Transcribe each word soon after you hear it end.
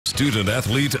Student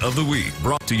Athlete of the Week,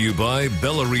 brought to you by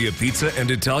Bellaria Pizza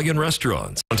and Italian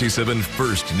Restaurants. 27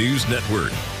 First News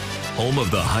Network, home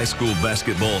of the High School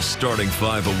Basketball Starting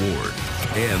Five Award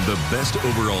and the best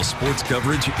overall sports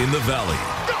coverage in the Valley.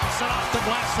 Goes off the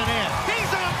glass and in.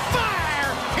 He's on fire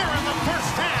here in the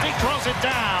first half. He throws it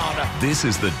down. This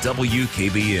is the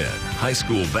WKBN High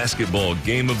School Basketball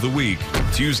Game of the Week,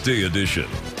 Tuesday edition.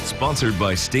 Sponsored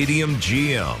by Stadium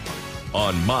GM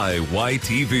on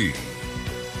MyYTV.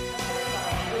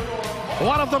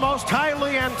 One of the most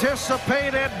highly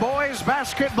anticipated boys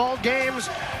basketball games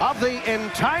of the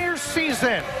entire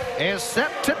season is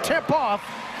set to tip off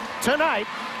tonight.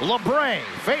 LaBrae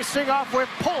facing off with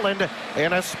Poland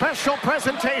in a special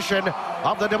presentation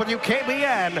of the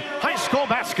WKBN High School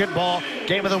Basketball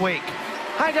Game of the Week.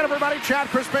 Hi again, everybody. Chad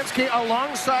Krispinski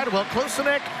alongside Will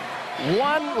Klusenik.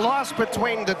 One loss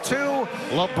between the two.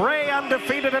 LaBrae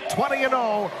undefeated at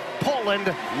 20-0. Poland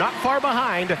not far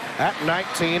behind at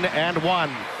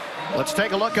 19-1. Let's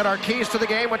take a look at our keys to the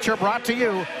game, which are brought to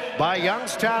you by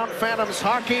Youngstown Phantoms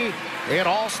Hockey. It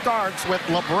all starts with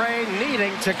LaBrae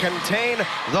needing to contain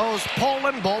those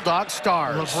Poland Bulldog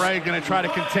stars. LaBrae going to try to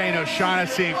contain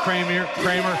O'Shaughnessy and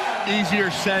Kramer. Easier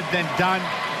said than done.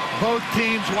 Both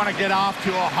teams want to get off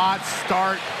to a hot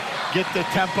start, get the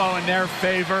tempo in their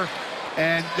favor,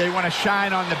 and they want to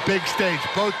shine on the big stage.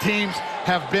 Both teams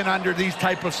have been under these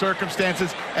type of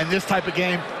circumstances, and this type of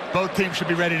game, both teams should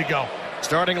be ready to go.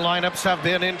 Starting lineups have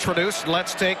been introduced.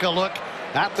 Let's take a look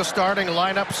at the starting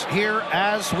lineups here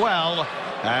as well,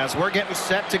 as we're getting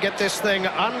set to get this thing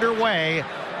underway.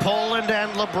 Poland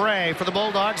and LaBrae. For the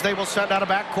Bulldogs, they will send out a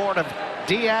backcourt of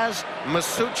Diaz,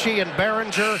 Masucci, and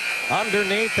Behringer.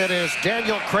 Underneath it is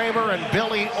Daniel Kramer and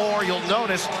Billy Orr. You'll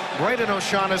notice Braden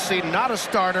O'Shaughnessy, not a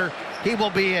starter. He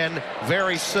will be in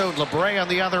very soon. LaBrae on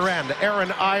the other end. Aaron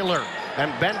Eiler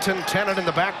and Benton Tennant in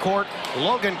the backcourt.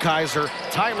 Logan Kaiser,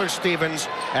 Tyler Stevens,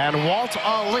 and Walt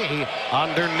Ali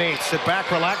underneath. Sit back,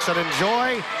 relax, and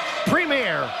enjoy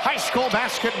premier high school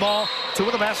basketball. Two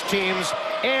of the best teams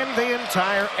in the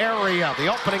entire area. The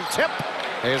opening tip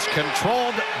is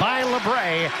controlled by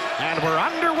LaBrae, and we're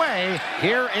underway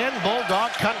here in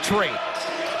Bulldog Country.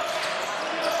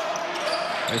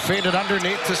 They feed it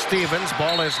underneath to Stevens.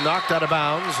 Ball is knocked out of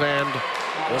bounds, and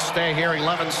we'll stay here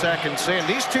 11 seconds in.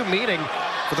 These two meeting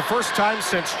for the first time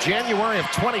since January of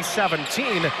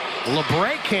 2017.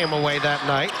 LaBrae came away that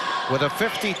night with a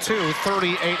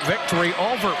 52-38 victory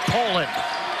over Poland.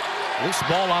 Loose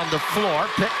ball on the floor,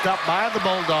 picked up by the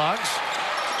Bulldogs.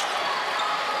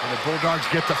 And the Bulldogs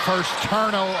get the first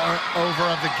turnover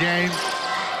of the game.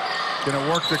 Going to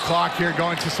work the clock here,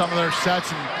 go into some of their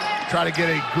sets and try to get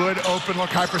a good open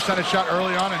look, high percentage shot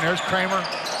early on. And there's Kramer.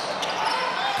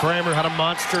 Kramer had a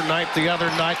monster night the other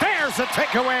night. There's a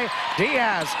takeaway.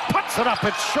 Diaz puts it up.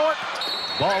 It's short.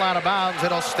 Ball out of bounds.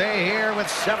 It'll stay here with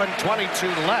 7:22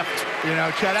 left. You know,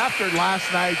 Chad, after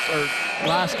last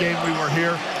game we were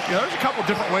here, you know, there's a couple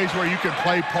different ways where you can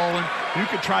play Poland. You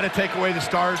could try to take away the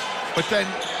stars, but then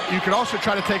you could also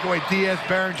try to take away Diaz,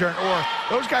 Behringer, and Orr.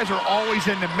 Those guys are always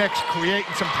in the mix,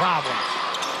 creating some problems.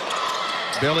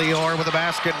 Billy Orr with a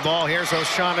basketball. Here's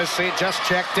O'Shaughnessy, just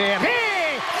checked in.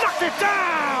 He knocked it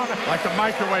down! Like the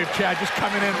microwave, Chad, just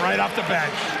coming in right off the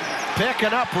bench.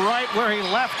 Picking up right where he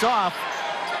left off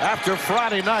after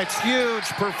Friday night's huge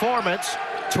performance.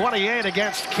 28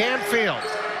 against Canfield.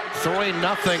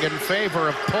 3-0 in favor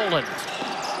of Poland.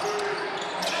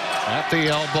 At the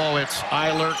elbow, it's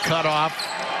Eiler cut off.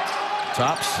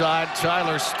 Top side,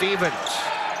 Tyler Stevens.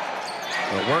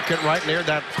 They'll work it right near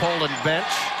that Poland bench.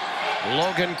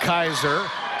 Logan Kaiser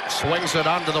swings it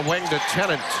onto the wing to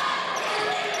Tennant.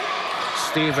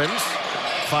 Stevens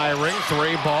firing,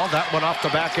 three ball. That one off the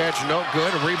back edge, no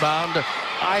good. Rebound,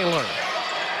 Eiler.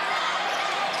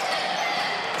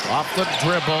 Off the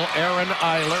dribble, Aaron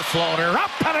Eiler, floater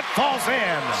up, and it falls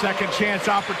in. Second chance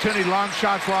opportunity, long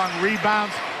shots, long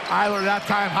rebounds. Eiler that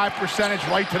time, high percentage,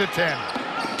 right to the 10.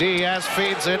 Diaz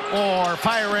feeds it, or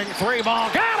firing, three ball,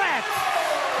 got it!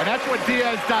 And that's what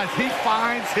Diaz does. He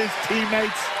finds his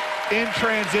teammates in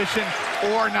transition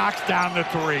or knocks down the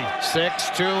three.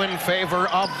 6-2 in favor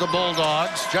of the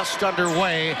Bulldogs. Just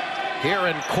underway here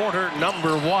in quarter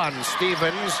number one.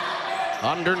 Stevens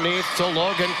underneath to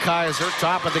Logan Kaiser,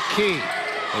 top of the key.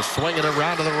 They swing it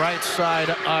around to the right side,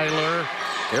 Eiler.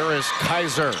 Here is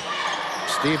Kaiser.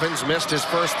 Stevens missed his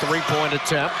first three-point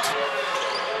attempt.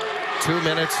 2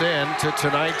 minutes in to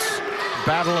tonight's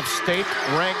battle of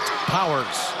state-ranked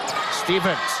powers.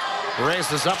 Stevens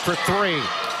raises up for three.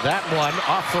 That one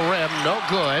off the rim, no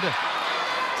good.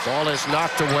 Ball is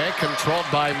knocked away, controlled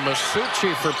by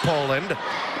Masucci for Poland.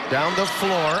 down the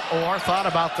floor. Orr thought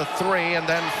about the three and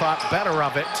then thought better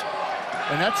of it.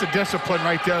 And that's a discipline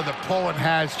right there that Poland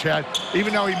has, Chad.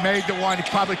 Even though he made the one, he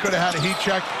probably could have had a heat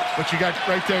check, but you got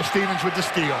right there Stevens with the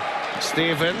steal.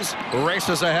 Stevens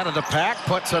races ahead of the pack,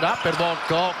 puts it up, it won't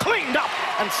go. Cleaned up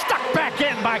and stuck back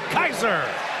in by Kaiser.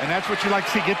 And that's what you like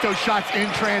to see, get those shots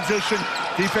in transition.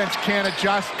 Defense can't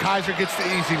adjust. Kaiser gets the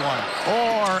easy one.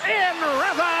 Orr in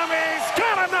rhythm, he's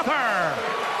got another.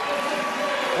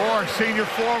 Orr, senior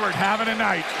forward, having a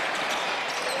night.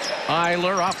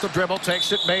 Eiler off the dribble,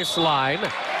 takes it baseline.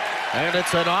 And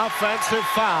it's an offensive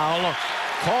foul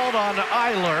called on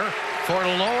Eiler for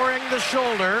lowering the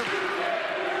shoulder.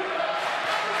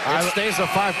 It stays a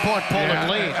 5-point Poland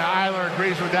lead. Eiler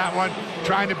agrees with that one.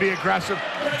 Trying to be aggressive,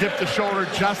 dipped the shoulder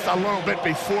just a little bit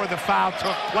before the foul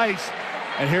took place.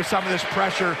 And here's some of this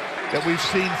pressure that we've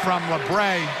seen from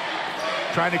LaBrae,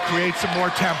 trying to create some more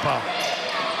tempo.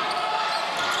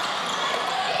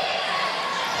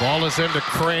 Ball is into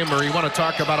Kramer. You want to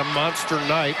talk about a monster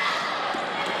night.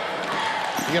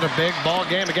 You get a big ball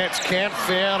game against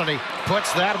Canfield, and he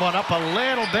puts that one up a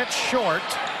little bit short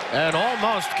and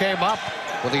almost came up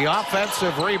with the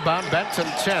offensive rebound. Benton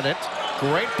Tennant.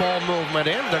 Great ball movement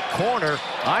in the corner.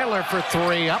 Eiler for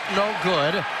three, up no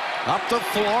good. Up the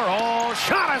floor,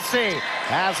 Shaughnessy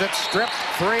has it stripped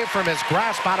free from his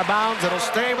grasp, out of bounds. It'll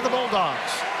stay with the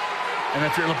Bulldogs. And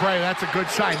if you're LaBrae, that's a good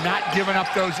sign. Not giving up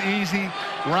those easy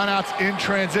runouts in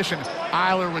transition.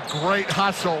 Eiler with great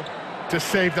hustle to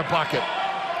save the bucket.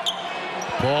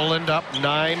 Poland up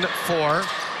 9-4.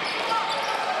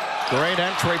 Great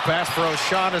entry pass for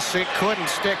O'Shaughnessy. Couldn't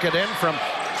stick it in from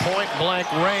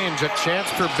point-blank range. A chance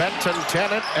for Benton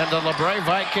Tennant and the LaBrae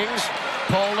Vikings.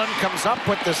 Poland comes up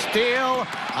with the steal.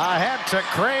 Ahead to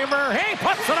Kramer. He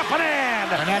puts it up and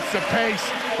in. And that's the pace.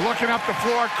 Looking up the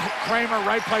floor. Kramer,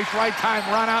 right place, right time,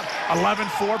 run out.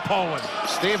 11-4 Poland.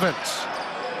 Stevens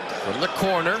from the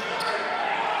corner.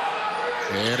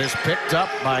 It is picked up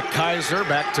by Kaiser.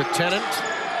 Back to Tennant.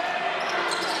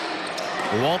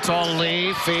 Walton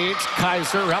Lee feeds.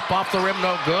 Kaiser up off the rim,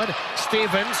 no good.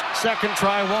 Stevens, second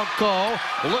try won't go.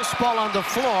 Loose ball on the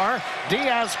floor.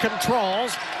 Diaz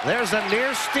controls. There's a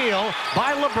near steal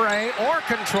by LaBrae. Orr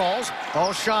controls.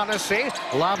 O'Shaughnessy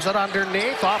lobs it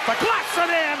underneath, off the glass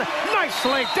and in.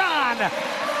 Nicely done.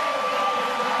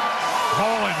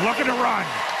 Poland looking to run.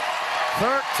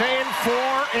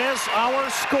 13-4 is our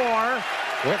score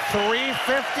with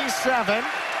 3:57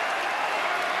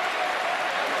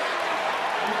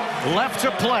 left to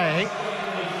play.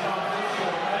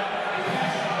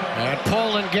 And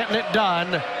Poland getting it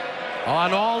done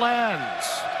on all ends.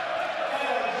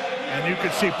 And you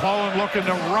can see Poland looking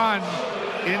to run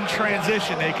in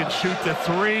transition. They can shoot the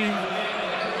three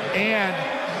and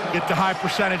get the high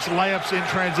percentage layups in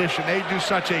transition. They do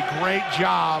such a great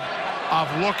job of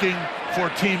looking for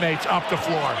teammates up the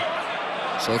floor.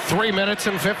 So 3 minutes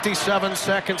and 57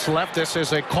 seconds left. This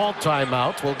is a called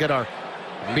timeout. We'll get our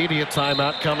media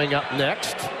timeout coming up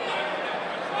next.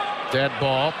 Dead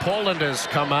ball. Poland has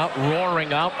come out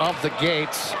roaring out of the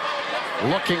gates,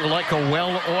 looking like a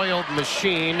well-oiled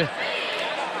machine.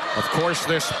 Of course,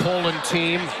 this Poland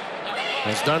team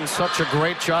has done such a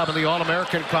great job in the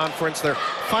All-American Conference, their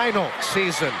final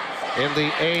season in the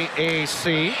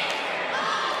AAC.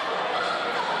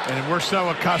 And we're so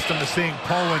accustomed to seeing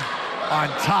Poland on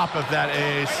top of that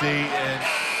AAC, and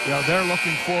you know they're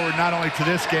looking forward not only to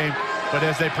this game, but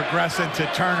as they progress into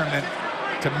tournament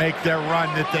to make their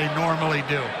run that they normally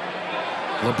do.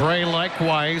 LaBrae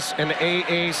likewise an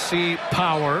AAC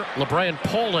power. LaBrae and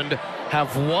Poland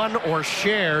have won or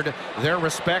shared their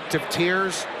respective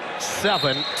tiers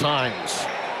 7 times.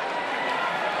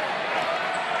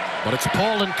 But it's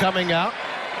Poland coming out,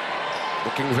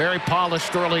 looking very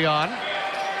polished early on.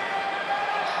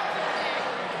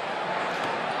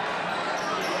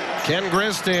 Ken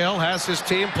Grisdale has his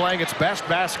team playing its best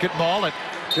basketball at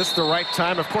just the right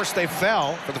time. Of course, they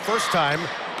fell for the first time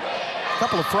a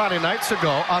couple of Friday nights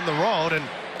ago on the road, and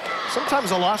sometimes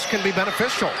a loss can be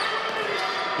beneficial.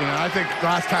 You know, I think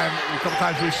last time, a couple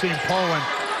times we've seen Poland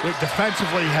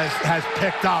defensively has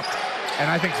picked up, and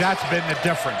I think that's been the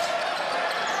difference.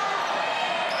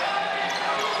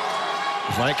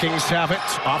 Vikings have it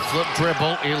off the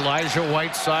dribble. Elijah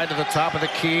Whiteside to the top of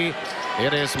the key.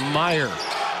 It is Meyer.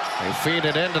 They feed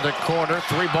it into the corner.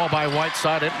 3-ball by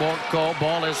Whiteside. It won't go.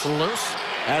 Ball is loose.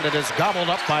 And it is gobbled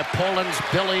up by Poland's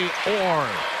Billy Orr.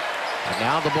 And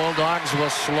now the Bulldogs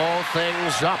will slow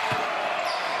things up.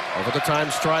 Over the time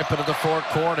stripe into the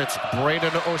forecourt. It's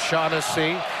Braden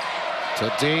O'Shaughnessy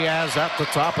to Diaz at the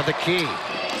top of the key.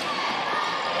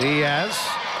 Diaz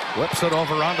whips it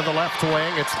over onto the left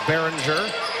wing. It's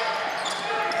Behringer.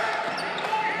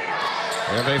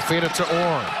 And they feed it to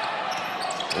Orr.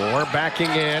 Orr backing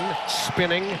in,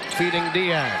 spinning, feeding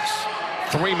Diaz.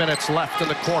 3 minutes left in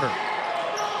the quarter.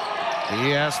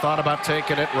 Diaz thought about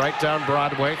taking it right down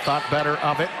Broadway, thought better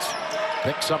of it.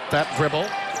 Picks up that dribble.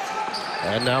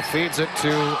 And now feeds it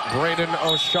to Braden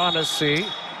O'Shaughnessy.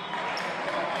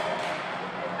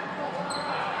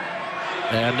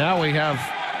 And now we have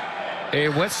a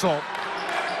whistle.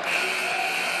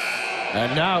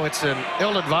 And now it's an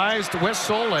ill-advised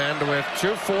whistle, and with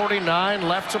 2:49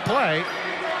 left to play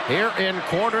here in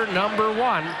quarter number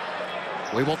 1,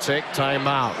 we will take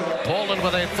timeout. Poland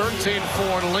with a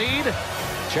 13-4 lead.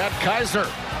 Chad Kaiser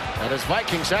and his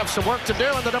Vikings have some work to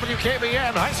do in the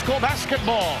WKBN High School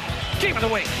Basketball Game of the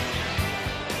Week.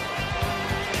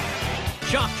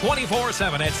 Shop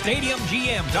 24/7 at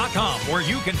StadiumGM.com, where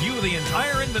you can view the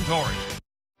entire inventory.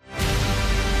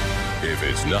 If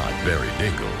it's not Barry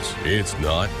Dingles, it's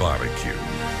not barbecue.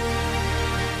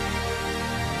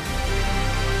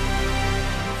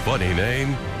 Funny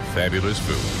name, fabulous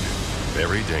food.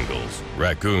 Barry Dingles,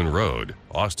 Raccoon Road,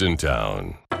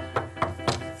 Austintown.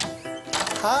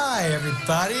 Hi,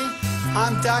 everybody.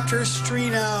 I'm Dr.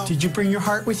 Estrino. Did you bring your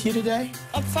heart with you today?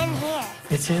 It's in here.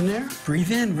 It's in there?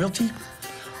 Breathe in, real deep.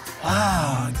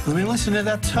 Wow. Let me listen to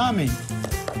that tummy.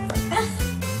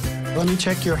 Let me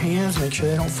check your hands, make sure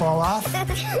they don't fall off.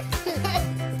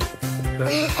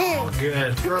 Oh,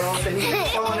 good. Girls, anything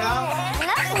falling out?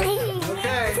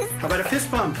 Okay. How about a fist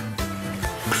bump?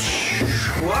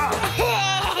 Wow.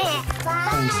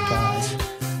 Thanks, guys.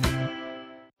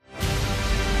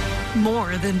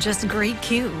 More than just great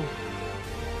cue.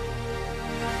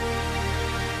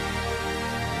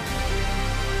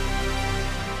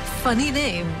 Funny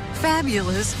name,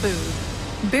 fabulous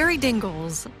food. Barry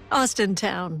Dingles,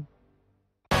 Austintown.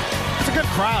 It's a good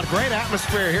crowd, great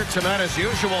atmosphere here tonight as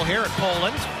usual here at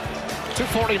Poland.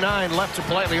 2:49 left to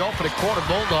play in the opening quarter.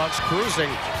 Bulldogs cruising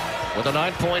with a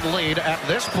 9-point lead at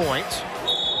this point.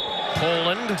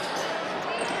 Poland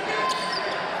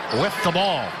with the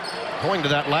ball. Going to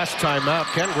that last timeout,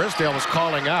 Ken Grisdale was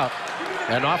calling out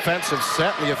an offensive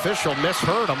set. The official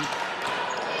misheard him.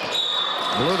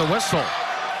 Blew the whistle.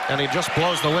 And he just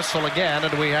blows the whistle again,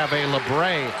 and we have a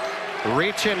LaBrae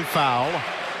reach-in foul.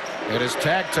 It is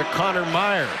tagged to Connor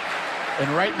Meyer. And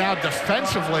right now,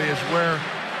 defensively is where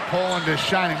Poland is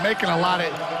shining, making a lot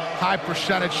of high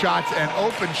percentage shots and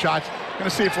open shots. Going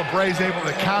to see if LaBrae is able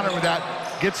to counter with that,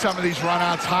 get some of these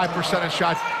runouts, high percentage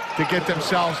shots to get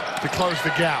themselves to close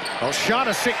the gap.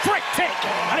 O'Shaughnessy, great take,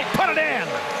 and he put it in.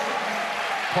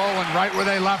 Poland right where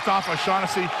they left off.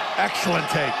 O'Shaughnessy, excellent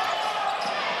take.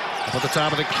 Up at the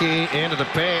top of the key, into the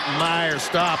paint. Meyer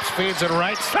stops, feeds it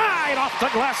right side, off the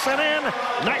glass and in.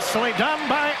 Nicely done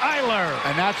by Eiler.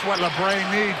 And that's what LaBrae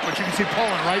needs, but you can see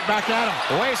Poland right back at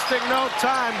him. Wasting no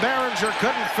time, Behringer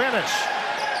couldn't finish.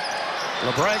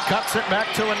 LaBrae cuts it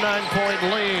back to a 9-point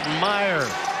lead. Meyer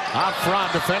out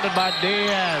front, defended by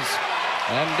Diaz.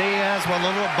 And Diaz with a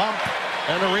little bump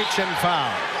and a reach-in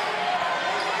foul.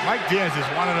 Mike Diaz is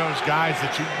one of those guys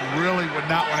that you really would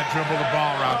not want to dribble the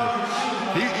ball around him.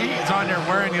 He's on there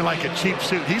wearing you like a cheap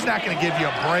suit. He's not going to give you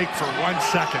a break for 1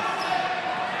 second.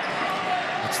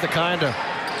 That's the kind of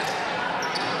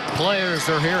players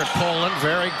are here at Poland.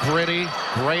 Very gritty,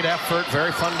 great effort,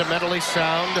 very fundamentally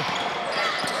sound.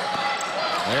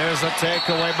 There's a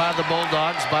takeaway by the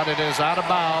Bulldogs, but it is out of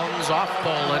bounds off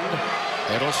Poland.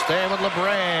 It'll stay with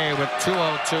LaBrae with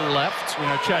 2:02 left. You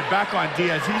know, Chad, back on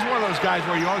Diaz, he's one of those guys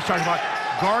where you always talk about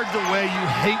guard the way you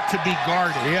hate to be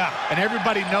guarded. Yeah. And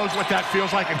everybody knows what that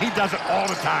feels like, and he does it all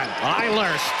the time.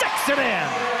 Eiler sticks it in.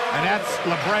 And that's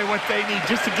LaBrae what they need,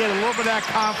 just to get a little bit of that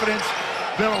confidence,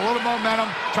 build a little momentum,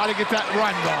 try to get that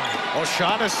run going.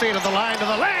 O'Shaughnessy to the line, to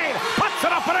the lane, puts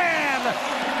it up and in.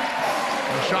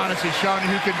 O'Shaughnessy showing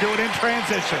you who can do it in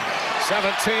transition.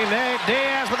 17-8,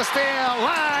 Diaz with a steal,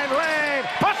 line, lane,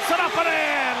 puts it up and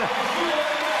in.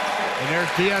 And there's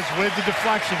Diaz with the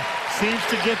deflection. Seems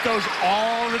to get those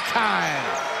all the time.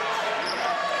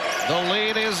 The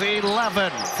lead is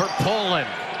 11 for Poland.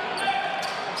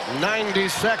 90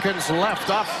 seconds left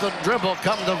off the dribble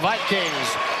come the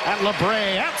Vikings. And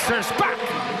LaBrae answers back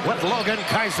with Logan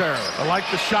Kaiser. I like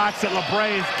the shots that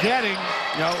LaBrae is getting,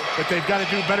 you know, but they've got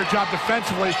to do a better job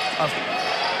defensively of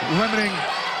limiting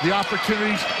the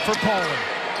opportunities for Poland.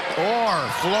 Or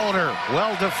floater,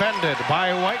 well defended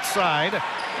by Whiteside.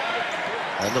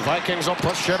 And the Vikings will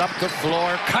push it up the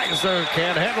floor. Kaiser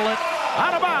can't handle it.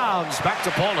 Out of bounds, back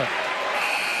to Poland.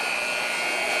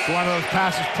 One of those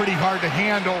passes pretty hard to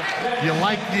handle. You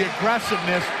like the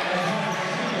aggressiveness,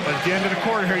 but at the end of the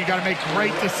quarter here, you got to make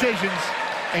great decisions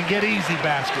and get easy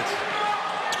baskets.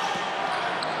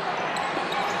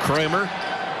 Kramer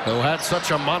who had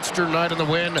such a monster night in the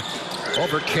win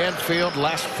over Canfield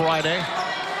last Friday.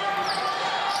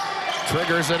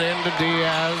 Triggers it into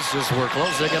Diaz as we're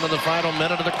closing into the final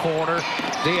minute of the quarter.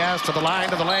 Diaz to the line,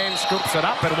 to the lane, scoops it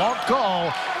up. It won't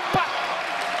go, but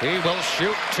he will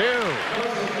shoot two.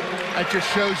 That just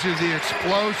shows you the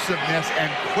explosiveness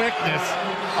and quickness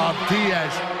of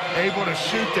Diaz, able to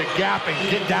shoot the gap and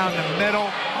get down the middle.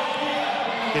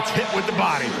 Gets hit with the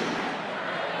body.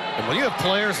 And when you have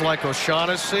players like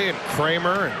O'Shaughnessy and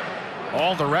Kramer and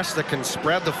all the rest that can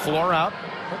spread the floor out,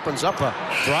 opens up a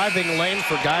driving lane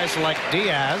for guys like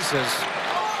Diaz, as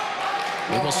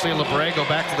we will see LaBrae go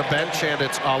back to the bench, and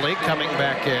it's Ali coming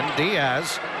back in.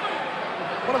 Diaz,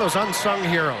 one of those unsung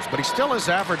heroes, but he still is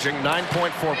averaging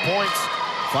 9.4 points,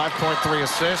 5.3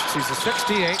 assists. He's a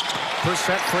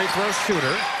 68% free throw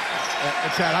shooter.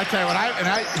 Chad, I tell you what,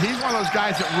 he's one of those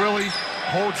guys that really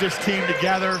holds this team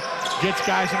together, gets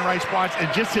guys in the right spots,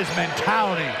 and just his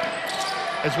mentality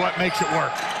is what makes it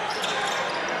work.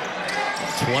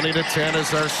 20-10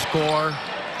 is our score.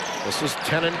 This is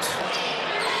Tennant.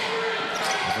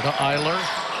 Over to Eiler.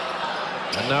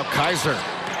 And now Kaiser.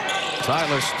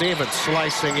 Tyler Stevens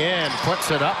slicing in, puts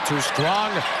it up too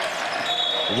strong.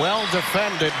 Well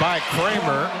defended by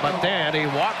Kramer, but then he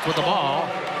walked with the ball,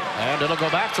 and it'll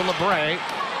go back to LaBrae.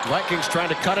 Vikings trying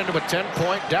to cut into a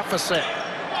 10-point deficit.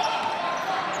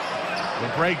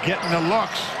 LaBrae getting the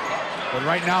looks, but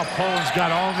right now Poland's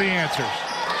got all the answers.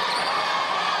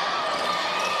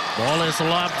 Ball is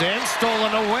lobbed in,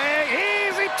 stolen away.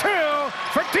 Easy two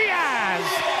for Diaz.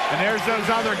 And there's those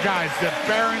other guys, the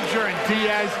Behringer and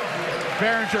Diaz.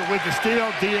 Behringer with the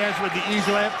steal, Diaz with the easy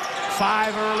layup.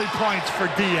 5 early points for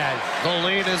Diaz. The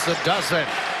lead is a dozen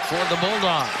for the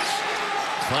Bulldogs.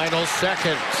 Final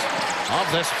seconds of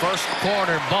this first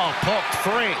quarter. Ball poked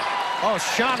free.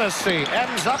 O'Shaughnessy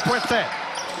ends up with it.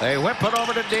 They whip it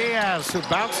over to Diaz, who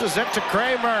bounces it to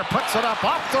Kramer. Puts it up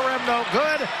off the rim, no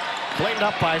good. Cleaned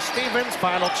up by Stevens.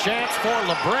 Final chance for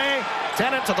LaBrae.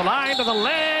 Tennant to the line, to the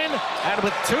lane. And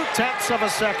with 0.2 of a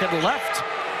second left,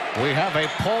 we have a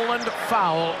Poland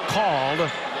foul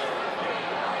called.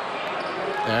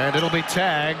 And it'll be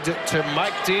tagged to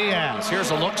Mike Diaz.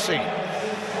 Here's a look-see.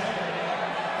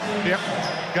 Yep,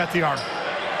 got the arm.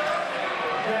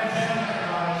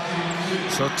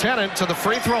 So Tennant to the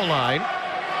free throw line.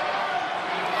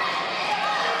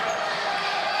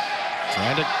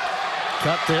 Trying to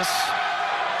cut this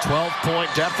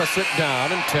 12-point deficit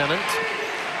down, and Tennant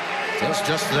does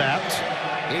just that.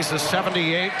 He's a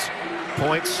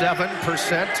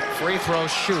 78.7% free throw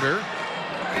shooter.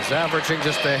 He's averaging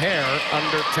just a hair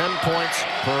under 10 points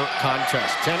per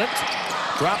contest. Tennant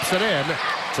drops it in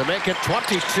to make it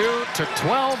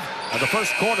 22-12, and the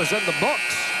first quarter's in the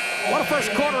books. What a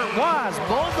first quarter it was.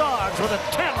 Bulldogs with a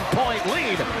 10-point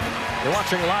lead. You're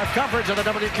watching live coverage of the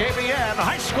WKBN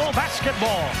High School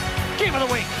Basketball Game of the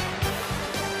Week.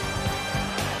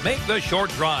 Make the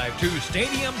short drive to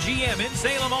Stadium GM in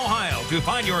Salem, Ohio to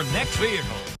find your next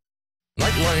vehicle.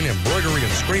 Nightline Embroidery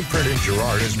and Screen Print in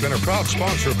Girard has been a proud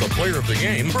sponsor of the Player of the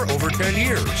Game for over 10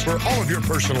 years. For all of your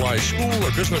personalized school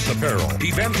or business apparel,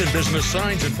 event and business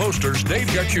signs and posters,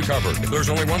 they've got you covered. There's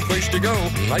only one place to go,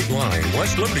 Nightline,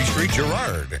 West Liberty Street,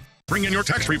 Girard. Bring in your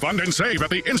tax refund and save at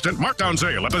the instant markdown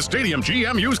sale at the Stadium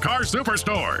GM Used Car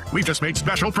Superstore. We've just made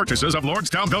special purchases of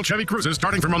Lordstown built Chevy Cruises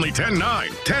starting from only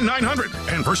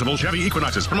 $10,900, and Percival Chevy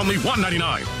Equinoxes from only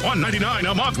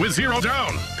 $199 a month with zero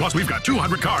down. Plus, we've got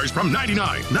 200 cars from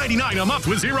 $99 a month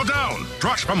with zero down.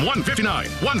 Trucks from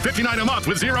 $159 a month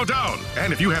with zero down.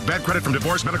 And if you have bad credit from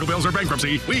divorce, medical bills, or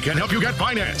bankruptcy, we can help you get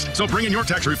financed. So bring in your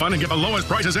tax refund and get the lowest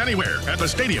prices anywhere at the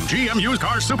Stadium GM Used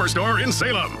Car Superstore in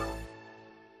Salem.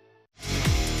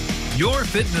 Your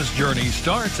fitness journey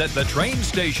starts at the train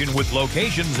station with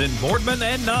locations in Boardman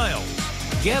and Niles.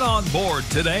 Get on board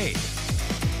today.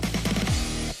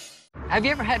 Have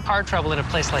you ever had car trouble in a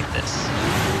place like this?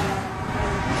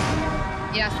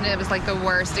 Yes, and it was like the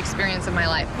worst experience of my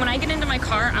life. When I get into my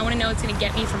car, I want to know it's going to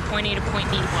get me from point A to point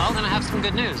B. Well, then I have some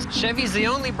good news. Chevy's the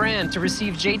only brand to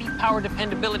receive J.D. Power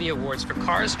Dependability Awards for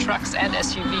cars, trucks, and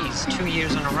SUVs 2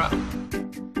 years in a row.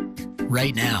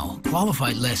 Right now,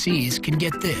 qualified lessees can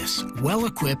get this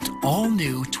well-equipped,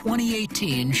 all-new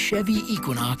 2018 Chevy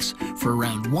Equinox for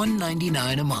around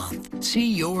 $199 a month.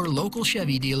 See your local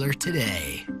Chevy dealer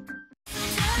today.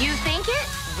 You think it,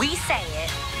 we say it.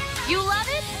 You love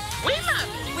it, we love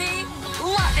it. We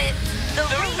love it. The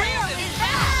real is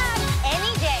back.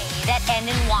 Any day that end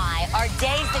in Y are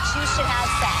days that you should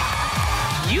have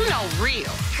said. You know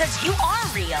real. Because you are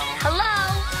real. Hello?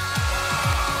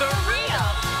 The real.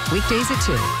 Weekdays at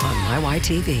 2 on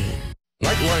MyYTV.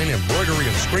 Nightline Embroidery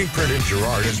and Screen Print in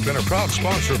Girard has been a proud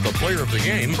sponsor of the Player of the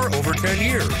Game for over 10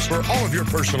 years. For all of your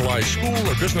personalized school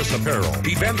or business apparel,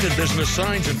 event and business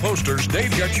signs and posters, they've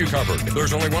got you covered.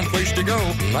 There's only one place to go,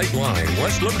 Nightline,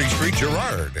 West Liberty Street,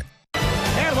 Girard.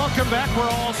 And welcome back. We're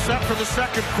all set for the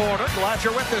second quarter. Glad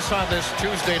you're with us on this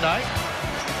Tuesday night.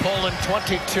 Poland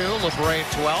 22,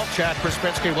 LaBrae 12. Chad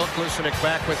Krispinski, Will Klusenik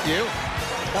back with you.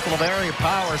 A couple of area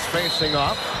powers facing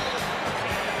off.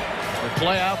 We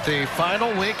play out the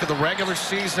final week of the regular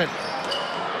season.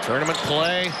 Tournament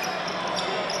play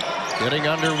getting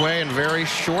underway in very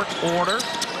short order.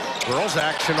 Girls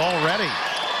action already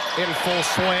in full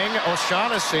swing.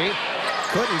 O'Shaughnessy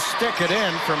couldn't stick it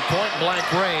in from point-blank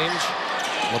range.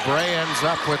 LaBrae ends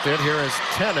up with it here as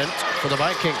Tennant for the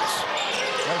Vikings.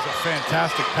 That was a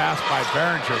fantastic pass by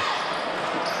Behringer.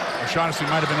 O'Shaughnessy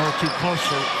might have been a little too close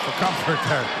for comfort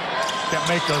there. Can't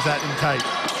make those that in tight.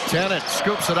 Tennant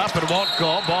scoops it up and won't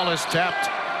go. Ball is tapped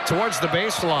towards the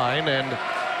baseline, and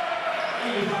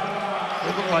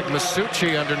it looked like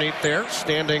Masucci underneath there,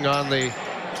 standing on the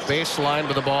baseline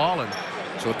with the ball, and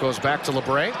so it goes back to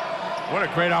LaBrae. What a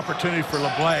great opportunity for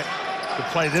LaBrae to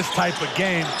play this type of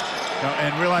game,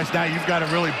 and realize now you've got to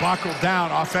really buckle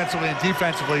down offensively and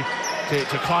defensively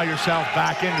to claw yourself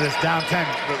back into this down 10.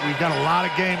 But we've got a lot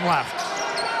of game left.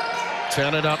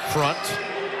 Tennant up front.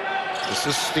 This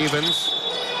is Stevens.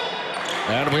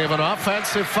 And we have an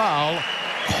offensive foul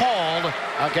called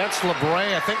against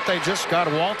LaBrae. I think they just got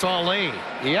Walt Ali.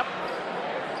 Yep.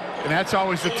 And that's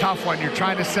always the tough one. You're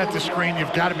trying to set the screen.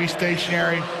 You've got to be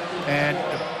stationary, and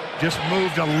just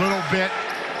moved a little bit.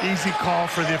 Easy call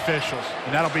for the officials,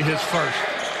 and that'll be his first.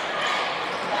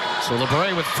 So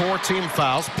LaBrae with 4 team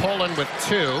fouls. Poland with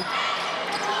 2.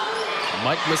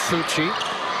 Mike Masucci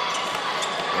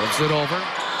moves it over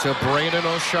to Braden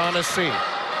O'Shaughnessy.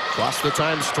 Cross the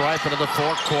time stripe into the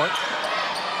forecourt.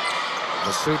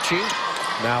 Masucci.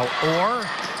 Now Orr.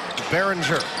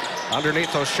 Behringer.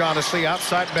 Underneath O'Shaughnessy.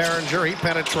 Outside Behringer. He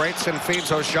penetrates and feeds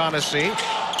O'Shaughnessy.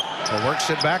 And works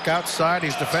it back outside.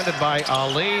 He's defended by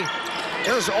Ali.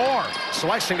 Here's Orr.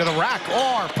 Slicing to the rack.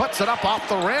 Orr puts it up off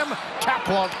the rim. Tap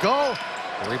won't go.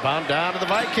 Rebound down to the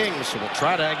Vikings. So we'll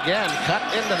try to again cut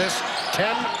into this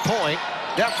 10-point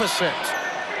deficit.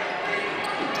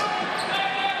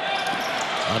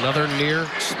 Another near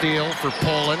steal for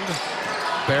Poland.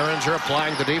 Behringer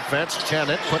applying the defense.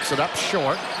 Tennant puts it up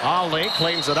short. Ali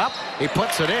cleans it up. He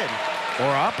puts it in.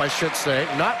 Or up, I should say.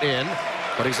 Not in.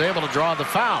 But he's able to draw the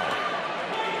foul.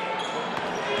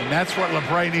 And that's what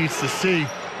LaBrae needs to see. You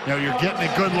know, you're getting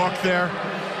a good look there.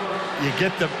 You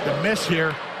get the miss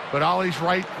here. But Ollie's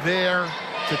right there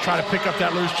to try to pick up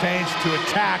that loose change, to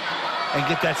attack and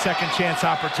get that second chance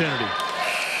opportunity.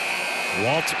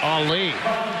 Walt Ali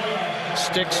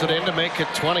sticks it in to make it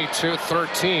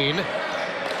 22-13.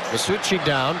 Masucci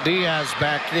down. Diaz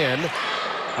back in.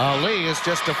 Ali is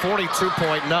just a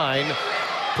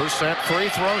 42.9% free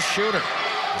throw shooter.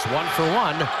 He's 1 for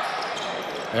 1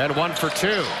 and 1 for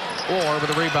 2. Or with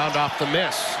a rebound off the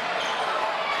miss.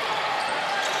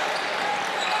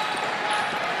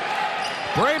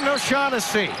 Braden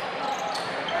O'Shaughnessy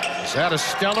has had a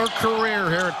stellar career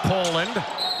here at Poland.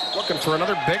 Looking for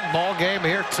another big ball game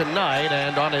here tonight,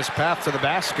 and on his path to the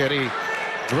basket, he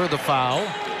drew the foul.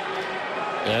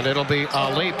 And it'll be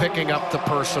Ali picking up the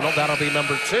personal. That'll be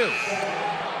number 2.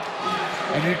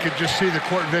 And you could just see the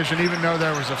court vision, even though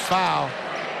there was a foul.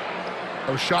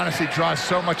 O'Shaughnessy draws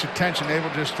so much attention, able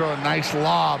to just throw a nice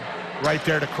lob right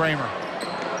there to Kramer.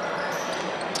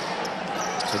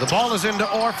 So the ball is into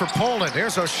Orr for Poland.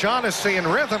 Here's O'Shaughnessy in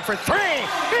rhythm for 3.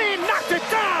 He knocked it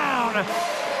down!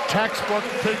 Textbook,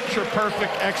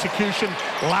 picture-perfect execution.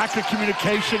 Lack of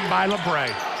communication by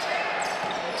LaBrae.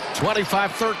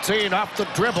 25-13 off the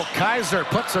dribble. Kaiser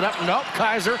puts it up. Nope,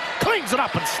 Kaiser cleans it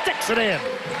up and sticks it in.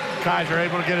 Kaiser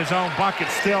able to get his own bucket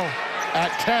still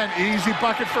at 10. Easy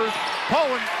bucket for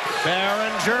Poland.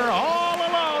 Behringer all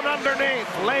alone underneath.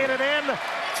 Laid it in.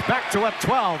 It's back to a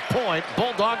 12-point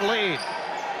Bulldog lead.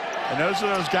 And those are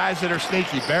those guys that are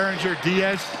sneaky. Behringer,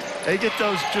 Diaz, they get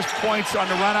those just points on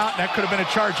the run out, and that could have been a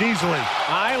charge easily.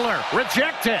 Eiler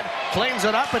rejected. Cleans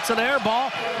it up. It's an air ball.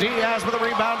 Diaz with a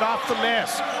rebound off the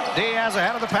miss. Diaz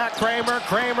ahead of the pack. Kramer.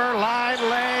 Kramer, line,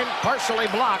 lane, partially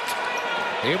blocked.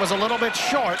 He was a little bit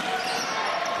short.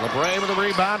 LaBrae with a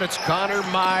rebound. It's Connor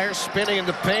Meyer spinning in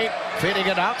the paint, feeding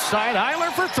it outside.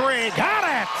 Eiler for 3. Got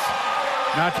it!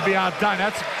 Not to be outdone.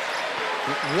 That's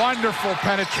wonderful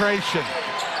penetration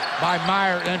by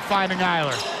Meyer and finding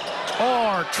Eiler.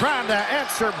 Orr trying to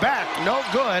answer back. No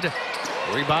good.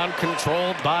 Rebound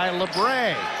controlled by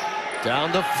LaBrae.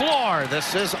 Down the floor.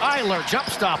 This is Eiler. Jump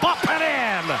stop. Up and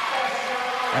in.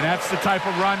 And that's the type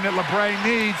of run that LaBrae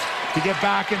needs to get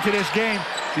back into this game.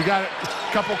 You got a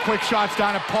couple quick shots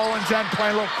down at Poland's end,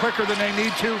 playing a little quicker than they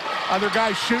need to. Other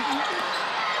guys shooting.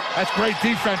 That's great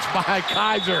defense by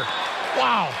Kaiser.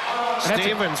 Wow.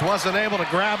 Stevens wasn't able to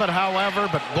grab it, however,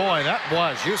 but boy, that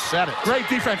was, you said it. Great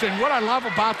defense. And what I love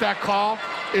about that call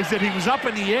is that he was up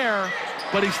in the air,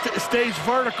 but he stays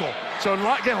vertical. So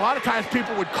again, a lot of times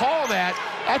people would call that.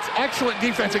 That's excellent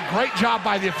defense, and great job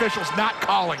by the officials not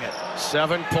calling it.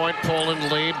 7-point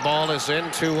Poland lead. Ball is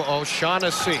into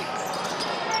O'Shaughnessy.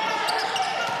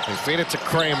 They feed it to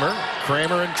Kramer.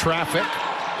 Kramer in traffic.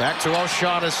 Back to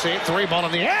O'Shaughnessy. 3-ball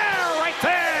in the air right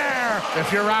there.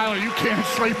 If you're Eiler, you can't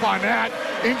sleep on that.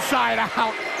 Inside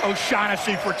out,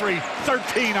 O'Shaughnessy for 3.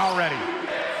 13 already.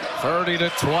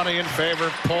 30-20 in favor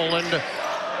of Poland.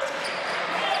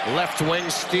 Left wing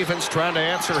Stevens trying to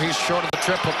answer. He's short of the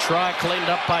triple try. Cleaned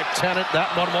up by Tennant.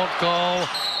 That one won't go.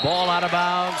 Ball out of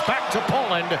bounds. Back to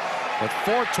Poland with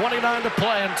 4:29 to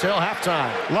play until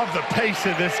halftime. Love the pace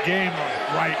of this game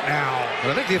right now. But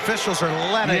I think the officials are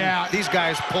letting these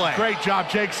guys play. Great job.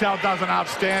 Jake Sell does an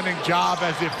outstanding job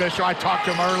as the official. I talked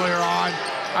to him earlier on.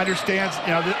 Understands,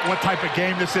 what type of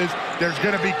game this is. There's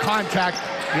going to be contact.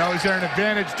 Is there an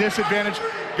advantage, disadvantage?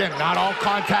 Again, not all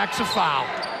contact's a foul.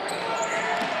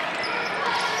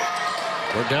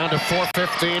 We're down to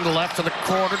 4:15 left in the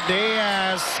quarter.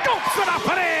 Diaz scoops it up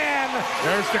and in.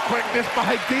 There's the quickness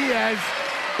by Diaz.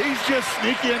 He's just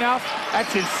sneaky enough.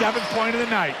 That's his 7th point of the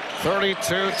night.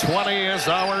 32-20 is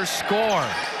our score.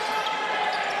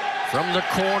 From the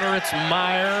corner, it's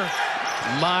Meyer.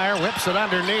 Meyer whips it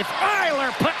underneath.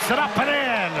 Eiler puts it up and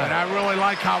in. And I really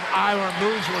like how Eiler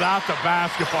moves without the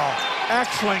basketball.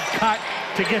 Excellent cut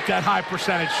to get that high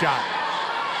percentage shot.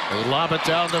 They lob it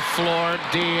down the floor.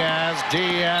 Diaz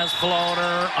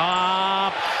floater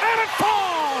up, and it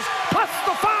falls. Plus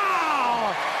the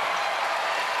foul.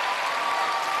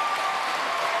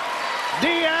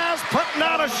 Diaz putting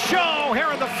out a show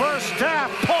here in the first half.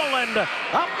 Poland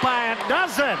up by a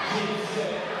dozen.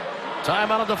 Time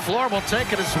out of the floor. We'll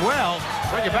take it as well.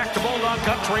 Bring you back to Bulldog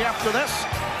Country after this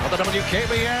on the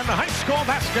WKBN High School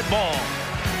Basketball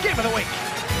Game of the Week.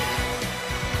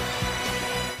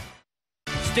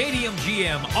 Stadium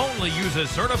GM only uses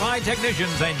certified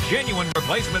technicians and genuine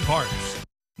replacement parts.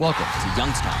 Welcome to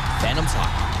Youngstown Phantoms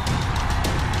Hockey.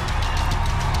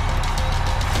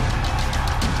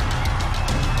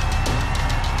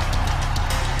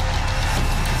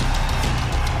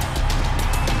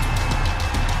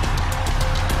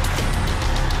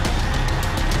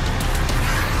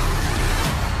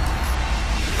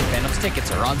 Phantoms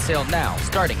tickets are on sale now,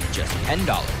 starting at just $10.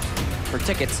 For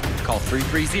tickets, call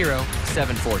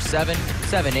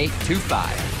 330-747-7825.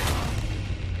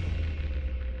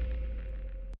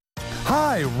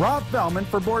 Hi, Rob Bellman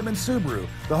for Boardman Subaru,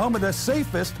 the home of the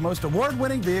safest, most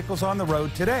award-winning vehicles on the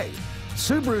road today.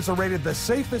 Subarus are rated the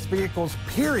safest vehicles,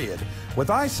 period, with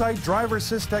EyeSight driver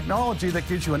assist technology that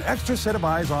gives you an extra set of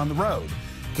eyes on the road.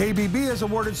 KBB has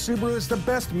awarded Subaru as the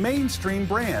best mainstream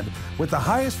brand with the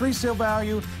highest resale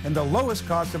value and the lowest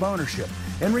cost of ownership.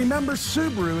 And remember,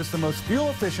 Subaru is the most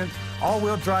fuel-efficient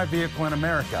all-wheel drive vehicle in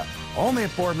America. Only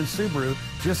at Boardman Subaru,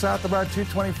 just south of Route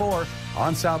 224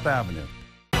 on South Avenue.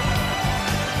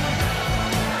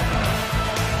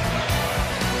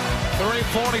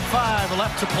 3:45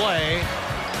 left to play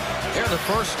here in the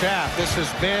first half. This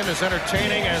has been as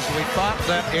entertaining as we thought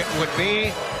that it would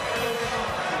be.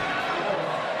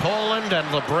 Poland and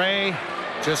LaBrae,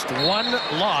 just one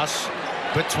loss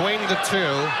between the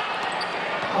two.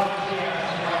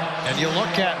 And you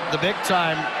look at the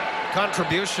big-time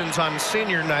contributions on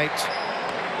senior night,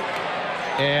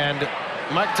 and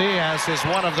Mike Diaz is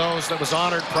one of those that was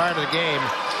honored prior to the game.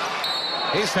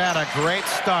 He's had a great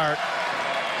start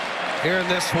here in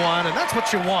this one, and that's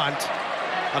what you want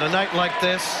on a night like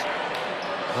this,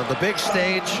 on the big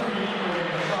stage,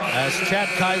 as Chad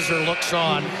Kaiser looks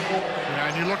on.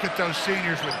 And you look at those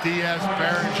seniors with Diaz,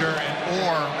 Behringer, and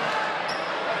Orr,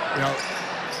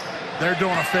 they're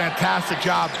doing a fantastic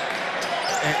job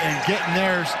and getting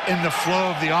theirs in the flow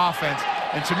of the offense.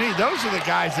 And to me, those are the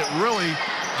guys that really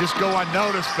just go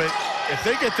unnoticed, but if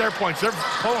they get their points,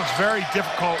 Poland's very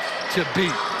difficult to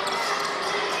beat.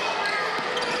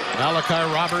 Malachi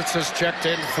Roberts has checked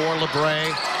in for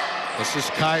LaBrae. This is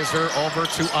Kaiser over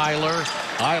to Eiler.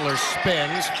 Eiler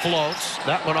spins, floats.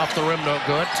 That one off the rim, no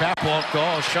good. Tap won't go.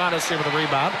 O'Shaughnessy with a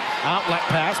rebound. Outlet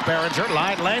pass. Behringer,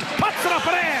 line lane, puts it up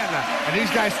and in. And these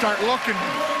guys start looking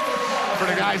for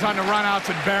the guys on the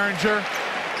runouts and Behringer.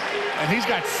 And he's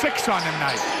got 6 on him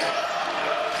tonight.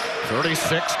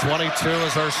 36-22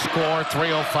 is our score.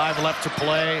 3:05 left to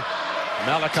play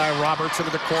Malachi Roberts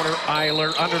into the corner.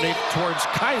 Eiler underneath towards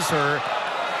Kaiser.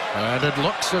 And it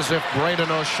looks as if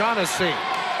Braden O'Shaughnessy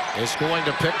is going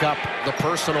to pick up the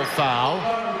personal foul.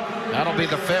 That'll be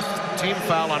the 5th team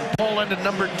foul on Poland and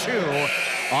number 2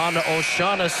 on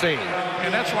O'Shaughnessy.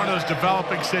 And that's one of those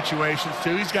developing situations,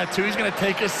 too. He's got 2. He's going to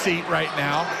take his seat right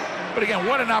now. But again,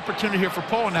 what an opportunity here for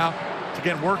Poland now to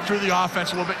get work through the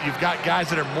offense a little bit. You've got guys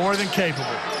that are more than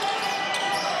capable.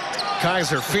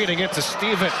 Kaiser feeding it to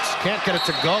Stevens. Can't get it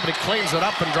to go, but he cleans it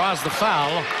up and draws the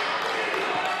foul.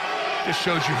 Just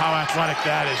shows you how athletic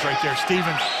that is right there.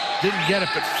 Stevens didn't get it,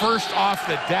 but first off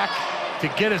the deck to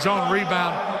get his own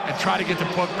rebound and try to get the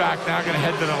puck back. Now going to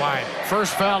head to the line.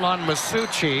 First foul on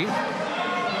Masucci.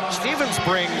 Stevens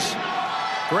brings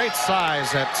great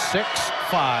size at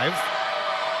 6'5".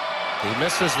 He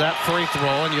misses that free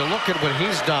throw, and you look at what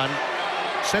he's done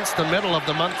since the middle of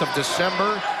the month of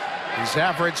December. He's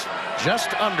averaged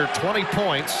just under 20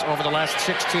 points over the last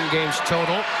 16 games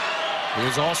total.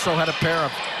 He's also had a pair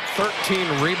of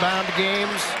 13 rebound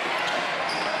games.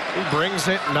 He brings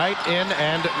it night in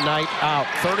and night out.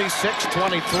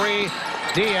 36-23.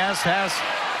 Diaz has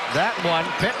that one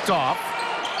picked off.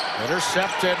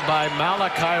 Intercepted by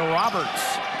Malachi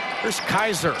Roberts. Here's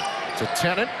Kaiser to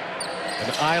Tennant.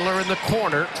 And Eiler in the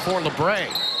corner for LaBrae.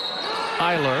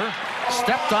 Eiler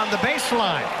stepped on the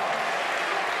baseline.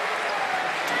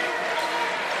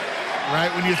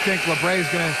 Right when you think LaBrae is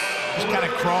going to just kind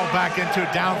of crawl back into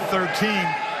it, down 13.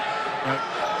 And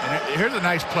here's a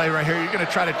nice play right here. You're going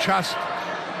to try to trust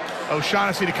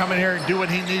O'Shaughnessy to come in here and do what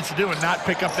he needs to do and not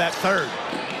pick up that third.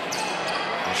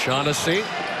 O'Shaughnessy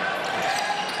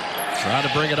trying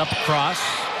to bring it up across.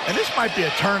 And this might be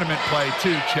a tournament play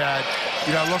too, Chad.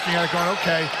 You know, looking at it going,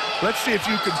 okay, let's see if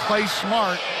you can play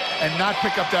smart and not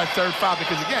pick up that third foul.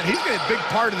 Because again, he's going to be a big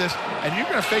part of this, and you're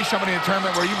going to face somebody in a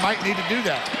tournament where you might need to do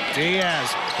that. Diaz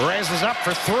raises up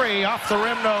for 3, off the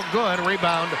rim, no good.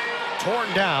 Rebound torn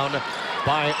down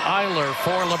by Eiler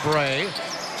for LaBrae.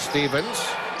 Stevens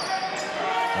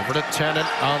over to Tennant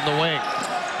on the wing.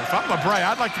 If I'm LaBrae,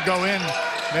 I'd like to go in,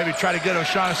 maybe try to get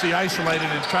O'Shaughnessy isolated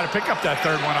and try to pick up that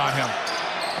third one on him.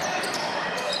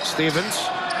 Stevens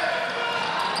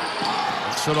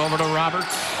looks it over to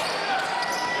Roberts.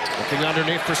 Looking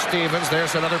underneath for Stevens.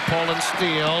 There's another Poland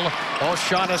steal.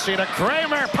 O'Shaughnessy to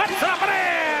Kramer. Puts it up and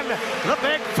in. The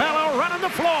big fellow running the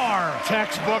floor.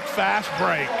 Textbook fast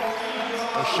break.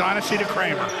 O'Shaughnessy to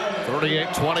Kramer.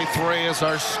 38-23 is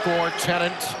our score.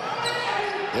 Tennant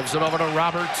gives it over to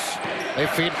Roberts. They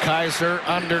feed Kaiser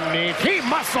underneath. He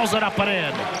muscles it up and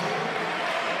in.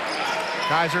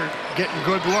 Kaiser getting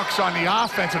good looks on the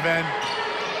offensive end,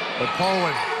 but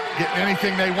Poland getting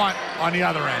anything they want on the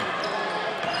other end.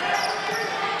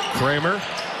 Kramer,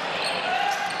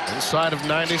 inside of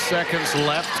 90 seconds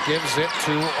left, gives it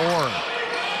to Orr.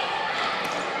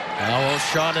 Now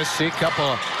O'Shaughnessy,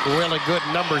 couple really good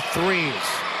number 3s.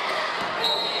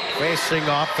 Facing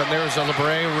off, and there's a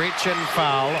LaBrae reach-in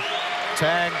foul.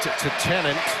 Tagged to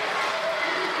Tennant.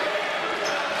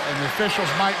 And the officials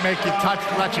might make you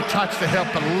let you touch the hip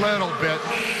a little bit,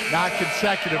 not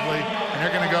consecutively. And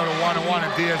they're going to go to 1-on-1,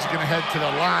 and Diaz is going to head to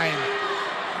the line.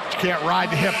 But you can't ride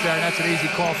the hip there, and that's an easy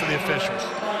call for the officials.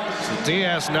 So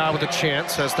Diaz now with a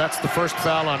chance, as that's the first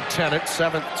foul on Tennant,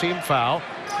 7th team foul.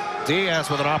 Diaz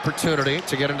with an opportunity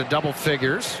to get into double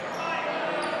figures.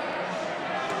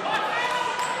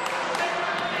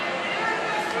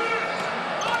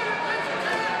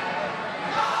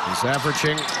 He's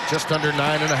averaging just under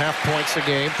 9.5 points a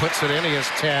game. Puts it in. He has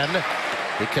 10.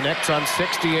 He connects on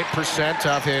 68%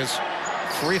 of his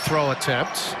free throw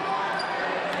attempts.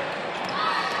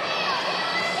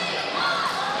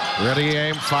 Ready,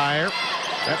 aim, fire.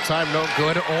 That time no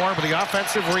good. Orr with the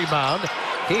offensive rebound.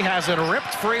 He has it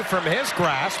ripped free from his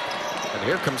grasp. And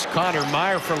here comes Connor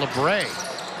Meyer for LaBrae.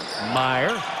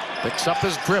 Meyer picks up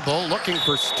his dribble, looking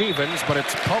for Stevens, but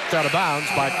it's poked out of bounds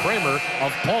by Kramer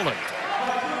of Poland.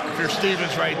 If you're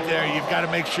Stevens right there, you've got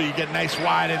to make sure you get nice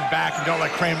wide and back and don't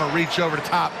let Kramer reach over the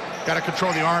top. Got to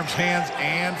control the arms, hands,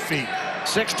 and feet.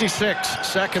 66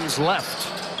 seconds left.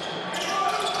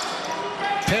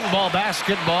 Pinball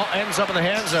basketball ends up in the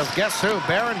hands of, guess who,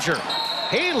 Behringer.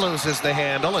 He loses the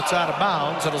handle. It's out of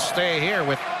bounds. It'll stay here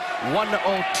with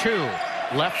 1:02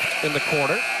 left in the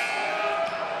quarter.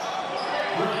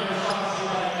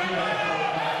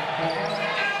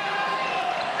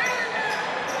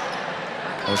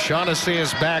 O'Shaughnessy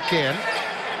is back in.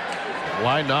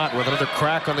 Why not with another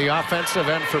crack on the offensive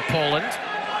end for Poland.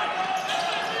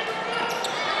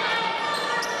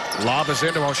 Lob is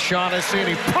into O'Shaughnessy, and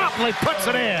he promptly puts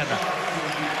it in.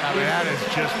 I mean, that is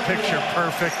just picture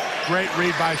perfect. Great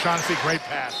read by O'Shaughnessy, great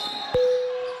pass.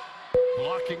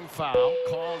 blocking foul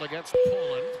called against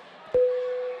Poland.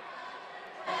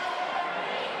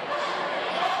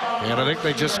 And I think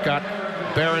they just got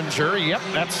Behringer. Yep,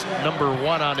 that's number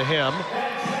 1 on him.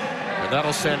 And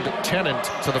that'll send Tennant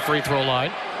to the free throw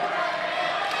line.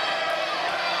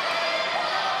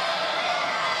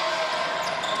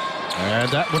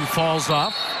 And that one falls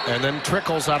off and then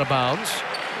trickles out of bounds.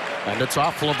 And it's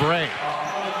off LaBrae.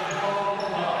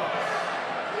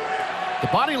 The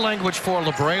body language for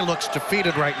LaBrae looks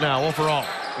defeated right now overall.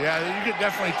 Yeah, you can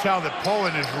definitely tell that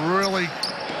Poland is really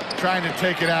trying to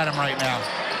take it at him right now.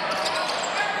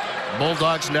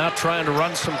 Bulldogs now trying to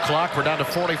run some clock. We're down to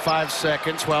 45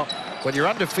 seconds. Well, when you're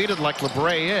undefeated like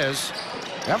LaBrae is,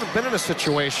 you haven't been in a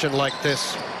situation like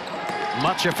this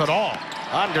much, if at all.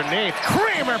 Underneath,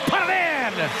 Kramer put it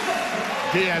in!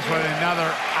 Diaz with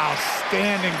another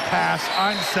outstanding pass,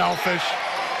 unselfish.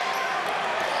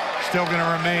 Still going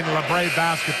to remain LaBrae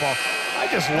basketball. I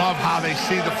just love how they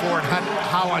see the floor and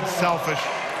how unselfish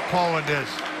Poland is.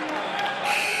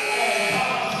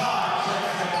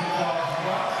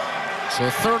 So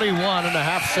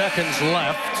 31.5 seconds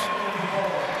left.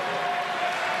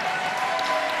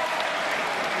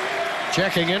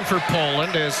 Checking in for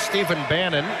Poland is Stephen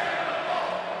Bannon.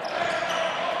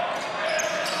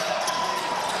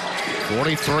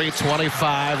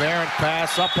 43-25. Errant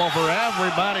pass up over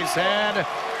everybody's head.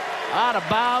 Out of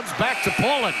bounds, back to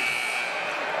Poland.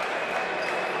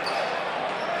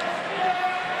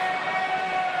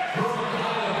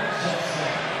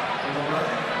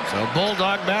 So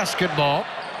Bulldog basketball.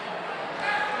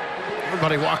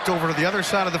 Everybody walked over to the other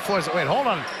side of the floor. Wait, hold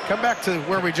on. Come back to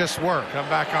where we just were. Come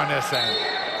back on this end.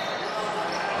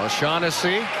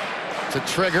 O'Shaughnessy to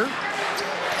Trigger.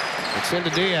 It's into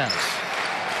Diaz.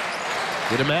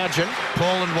 You'd imagine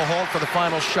Poland will hold for the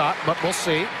final shot, but we'll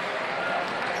see.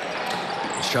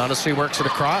 O'Shaughnessy works it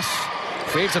across.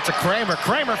 Feeds it to Kramer.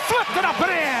 Kramer flipped it up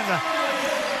and in!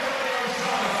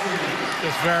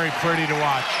 It's very pretty to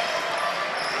watch.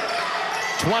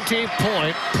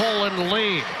 20-point Poland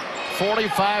lead.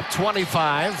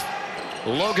 45-25.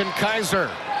 Logan Kaiser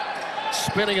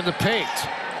spinning in the paint.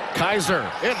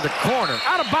 Kaiser in the corner.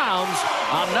 Out of bounds.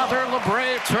 Another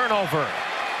LaBrae turnover.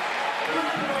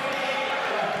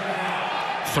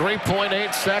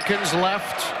 3.8 seconds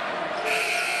left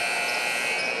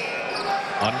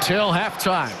until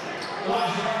halftime.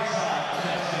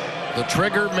 The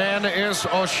trigger man is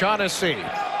O'Shaughnessy.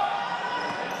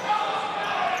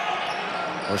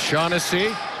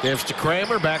 O'Shaughnessy gives to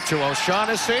Kramer, back to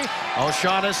O'Shaughnessy.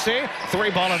 O'Shaughnessy,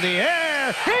 3-ball in the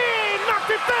air. He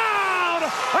knocked it down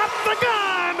at the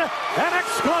gun. An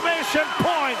exclamation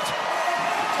point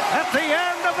at the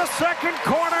end of the second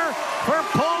quarter for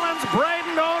Poland's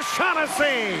Braden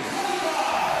O'Shaughnessy.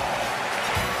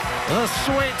 The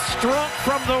sweet stroke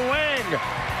from the wing.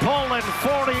 Poland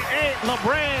 48,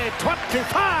 LaBrae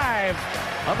 25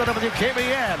 on the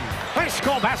WKBN High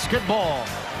School Basketball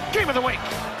Game of the Week.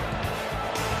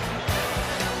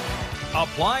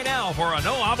 Apply now for a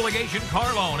no-obligation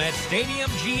car loan at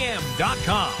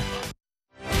StadiumGM.com.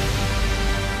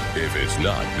 If it's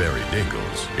not Barry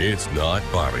Dingles, it's not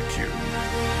barbecue.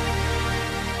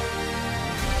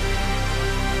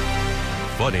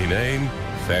 Funny name,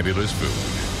 fabulous food.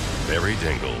 Barry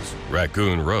Dingles,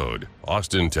 Raccoon Road,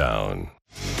 Austintown.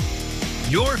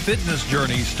 Your fitness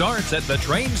journey starts at the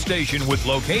train station with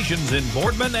locations in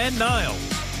Boardman and Niles.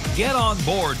 Get on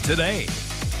board today.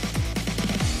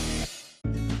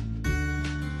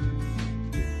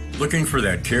 Looking for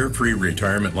that carefree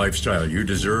retirement lifestyle you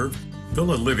deserve?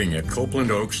 Villa Living at Copeland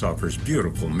Oaks offers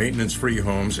beautiful maintenance-free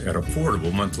homes at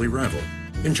affordable monthly rental.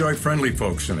 Enjoy friendly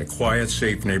folks in a quiet,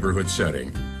 safe neighborhood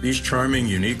setting. These charming,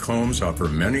 unique homes offer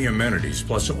many amenities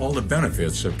plus all the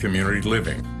benefits of community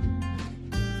living.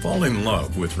 Fall in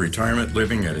love with retirement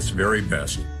living at its very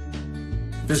best.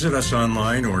 Visit us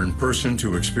online or in person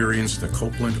to experience the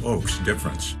Copeland Oaks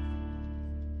difference.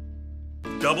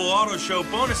 Double Auto Show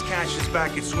bonus cash is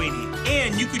back at Sweeney,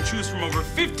 and you could choose from over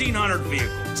 1,500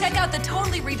 vehicles. Check out the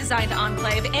totally redesigned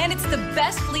Enclave, and it's the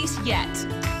best lease yet.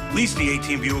 Lease the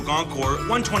 18 Buick Encore,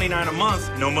 $129 a month.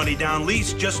 No money down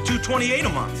lease, just $228 a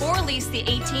month. Or lease the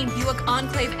 18 Buick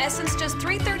Enclave Essence, just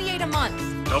 $338 a month.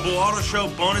 Double Auto Show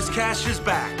bonus cash is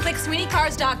back. Click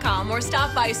SweeneyCars.com or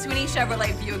stop by Sweeney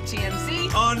Chevrolet Buick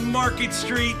GMC on Market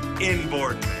Street in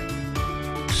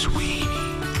Boardman. Sweeney.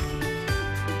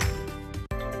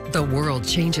 The world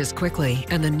changes quickly,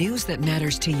 and the news that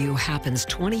matters to you happens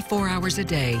 24 hours a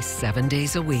day, 7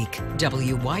 days a week.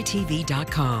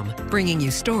 WYTV.com, bringing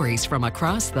you stories from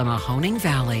across the Mahoning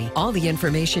Valley. All the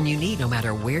information you need no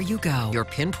matter where you go. Your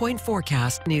pinpoint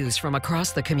forecast, news from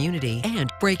across the community, and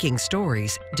breaking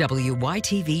stories.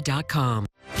 WYTV.com.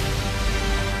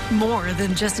 More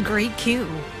than just great Q.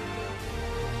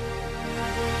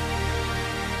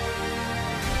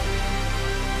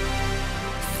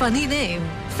 Funny name,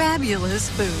 fabulous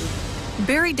food.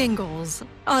 Barry Dingles,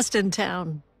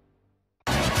 Austintown.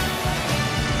 What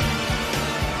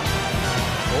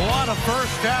a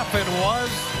first half it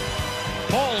was.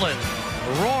 Poland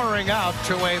roaring out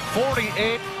to a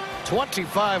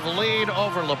 48-25 lead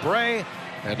over LaBrae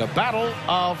and a battle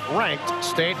of ranked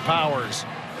state powers.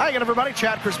 Hi again, everybody.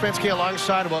 Chad Krispinski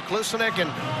alongside Will Klusenik.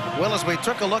 And Will, as we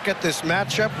took a look at this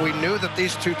matchup, we knew that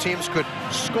these two teams could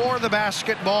score the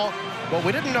basketball, but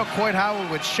we didn't know quite how it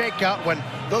would shake out when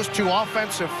those two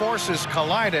offensive forces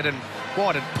collided. And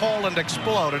boy, did Poland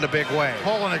explode in a big way.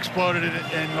 Poland exploded,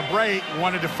 and LaBrae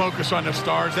wanted to focus on the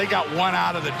stars. They got one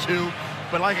out of the two.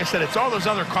 But like I said, it's all those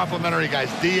other complementary guys,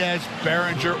 Diaz,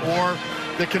 Behringer, Orr,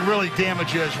 that can really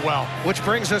damage you as well. Which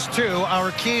brings us to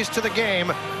our keys to the game,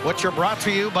 which are brought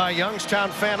to you by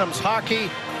Youngstown Phantoms Hockey.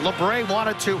 LaBrae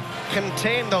wanted to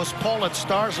contain those Poland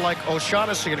stars like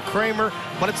O'Shaughnessy and Kramer,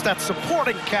 but it's that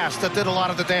supporting cast that did a lot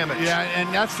of the damage. Yeah,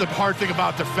 and that's the hard thing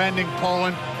about defending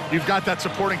Poland. You've got that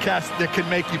supporting cast that can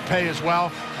make you pay as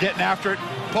well. Getting after it,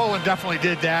 Poland definitely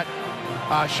did that.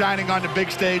 Shining on the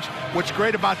big stage. What's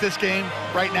great about this game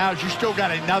right now is you still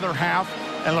got another half,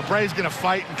 and LaBrae's going to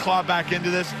fight and claw back into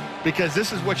this, because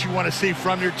this is what you want to see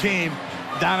from your team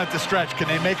down at the stretch. Can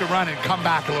they make a run and come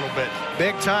back a little bit?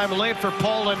 Big time lead for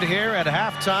Poland here at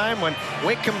halftime. When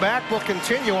we come back, we'll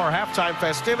continue our halftime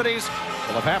festivities.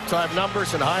 We'll have halftime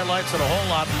numbers and highlights and a whole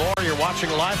lot more. You're watching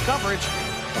live coverage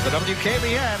of the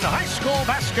WKBN High School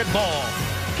Basketball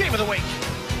Game of the Week.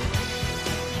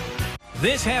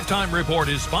 This halftime report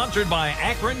is sponsored by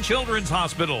Akron Children's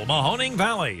Hospital, Mahoning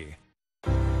Valley.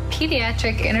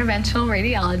 Pediatric interventional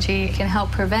radiology can help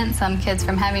prevent some kids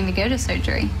from having to go to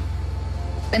surgery.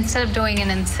 Instead of doing an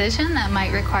incision that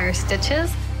might require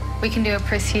stitches, we can do a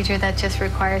procedure that just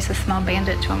requires a small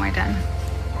bandage when we're done.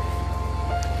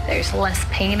 There's less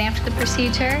pain after the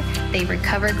procedure, they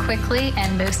recover quickly,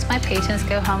 and most of my patients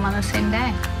go home on the same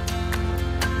day.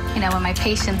 You know, when my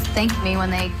patients thank me when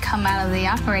they come out of the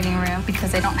operating room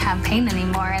because they don't have pain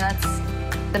anymore, that's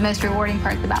the most rewarding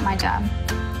part about my job.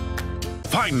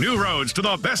 Find new roads to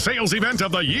the best sales event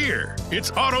of the year.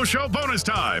 It's Auto Show bonus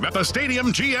time at the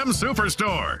Stadium GM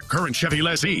Superstore. Current Chevy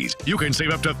lessees, you can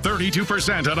save up to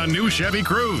 32% on a new Chevy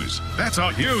Cruze. That's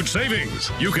a huge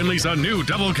savings. You can lease a new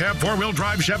double cab 4-wheel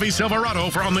drive Chevy Silverado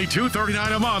for only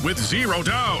 $239 a month with 0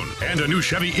 down. And a new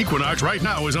Chevy Equinox right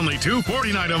now is only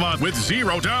 $249 a month with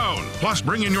 0 down. Plus,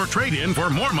 bring in your trade-in for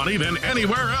more money than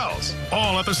anywhere else.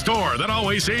 All at the store that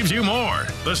always saves you more.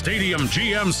 The Stadium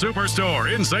GM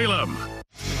Superstore in Salem.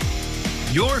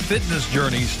 Your fitness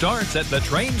journey starts at the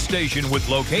train station with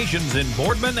locations in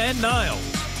Boardman and Niles.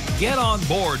 Get on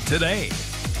board today.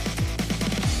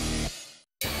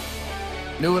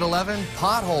 New at 11,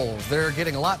 potholes. They're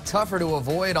getting a lot tougher to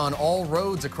avoid on all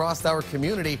roads across our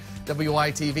community.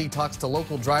 WITV talks to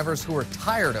local drivers who are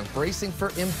tired of bracing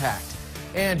for impact.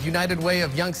 And United Way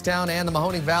of Youngstown and the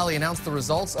Mahoning Valley announced the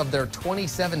results of their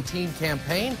 2017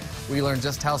 campaign. We learned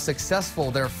just how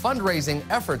successful their fundraising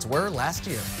efforts were last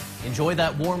year. Enjoy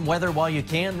that warm weather while you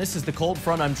can. This is the cold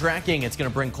front I'm tracking. It's going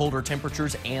to bring colder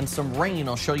temperatures and some rain.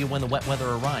 I'll show you when the wet weather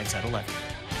arrives at 11.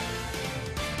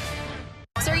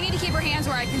 Sir, you need to keep your hands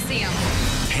where I can see them.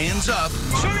 Hands up.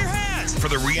 Show your hands. For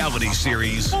the reality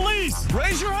series. Police,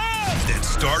 raise your hands. That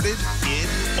started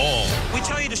it all. We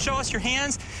tell you to show us your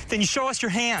hands, then you show us your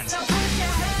hands.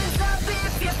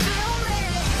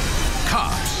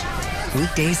 Cops.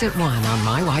 Weekdays at 1 on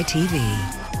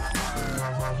MyYTV.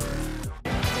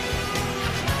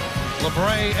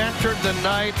 LaBrae entered the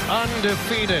night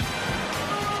undefeated.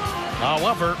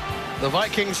 However, the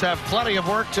Vikings have plenty of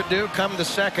work to do come the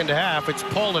second half. It's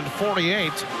Poland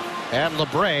 48 and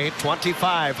LaBrae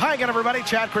 25. Hi again, everybody.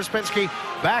 Chad Krispinski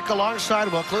back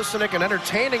alongside Will Klusenik. An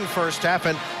entertaining first half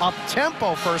and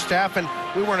up-tempo first half, and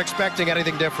we weren't expecting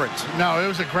anything different. No, it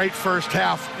was a great first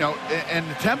half, you know, and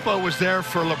the tempo was there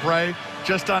for LaBrae,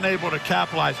 just unable to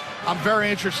capitalize. I'm very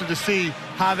interested to see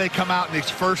how they come out in these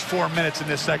first 4 minutes in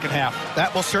this second half.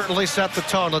 That will certainly set the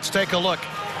tone. Let's take a look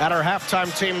at our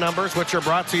halftime team numbers, which are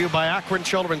brought to you by Akron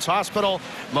Children's Hospital,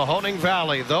 Mahoning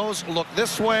Valley. Those look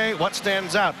this way. What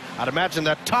stands out? I'd imagine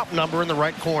that top number in the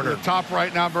right corner. The top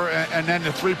right number, and then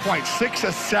the 3-point, 6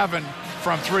 of 7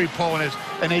 from three, Poland is.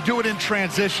 And they do it in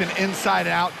transition, inside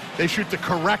out. They shoot the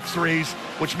correct threes,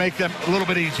 which make them a little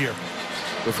bit easier.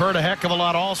 We've heard a heck of a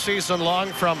lot all season long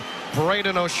from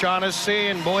Braden O'Shaughnessy,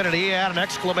 and boy, did he add an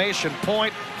exclamation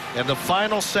point in the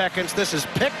final seconds. This is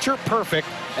picture-perfect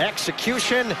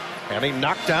execution, and he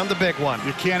knocked down the big one.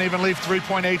 You can't even leave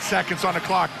 3.8 seconds on the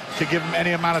clock to give him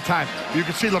any amount of time. You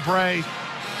can see LaBrae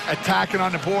attacking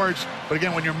on the boards, but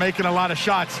again, when you're making a lot of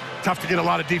shots, tough to get a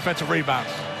lot of defensive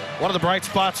rebounds. One of the bright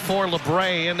spots for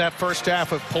LaBrae in that first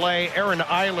half of play, Aaron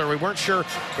Eiler. We weren't sure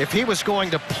if he was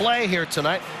going to play here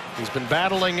tonight. He's been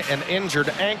battling an injured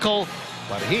ankle,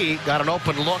 but he got an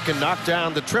open look and knocked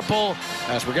down the triple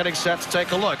as we're getting set to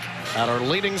take a look at our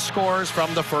leading scores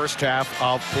from the first half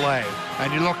of play.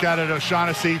 And you look at it,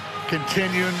 O'Shaughnessy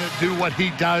continuing to do what he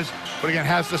does, but again,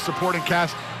 has the supporting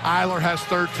cast. Eiler has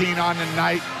 13 on the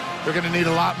night. They're going to need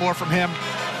a lot more from him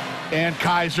and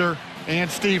Kaiser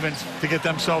and Stevens to get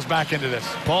themselves back into this.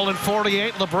 Poland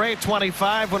 48, LaBrae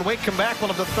 25. When we come back, we'll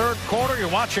have the third quarter. You're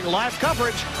watching live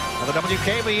coverage of the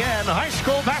WKBN High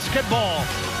School Basketball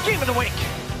Game of the Week.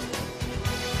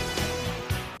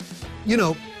 You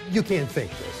know, you can't fake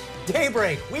this.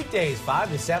 Daybreak, weekdays 5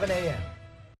 to 7 a.m.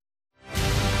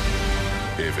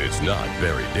 If it's not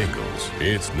Barry Dingles,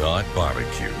 it's not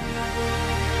barbecue.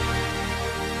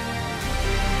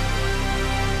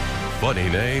 Funny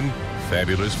name,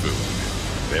 fabulous food.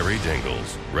 Barry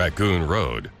Dingles, Raccoon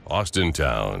Road,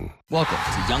 Austintown. Welcome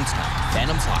to Youngstown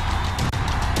Phantoms Hockey.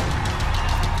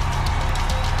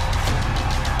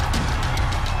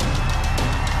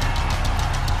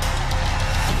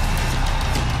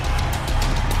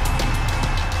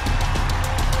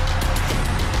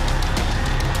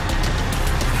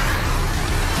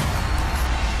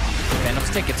 Phantoms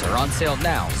tickets are on sale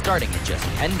now, starting at just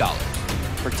 $10.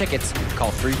 For tickets,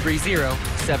 call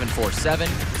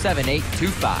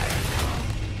 330-747-7825.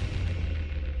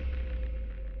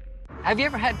 Have you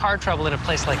ever had car trouble in a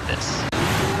place like this?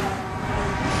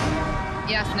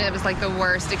 Yes, and it was like the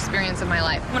worst experience of my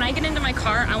life. When I get into my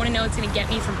car, I want to know it's going to get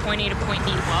me from point A to point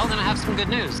B. Well, then I have some good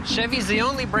news. Chevy's the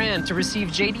only brand to receive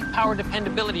JD Power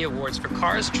Dependability Awards for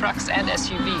cars, trucks, and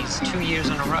SUVs 2 years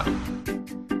in a row.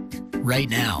 Right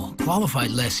now, qualified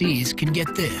lessees can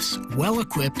get this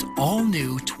well-equipped,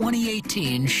 all-new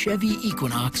 2018 Chevy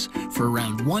Equinox for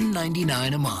around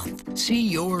 $199 a month. See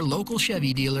your local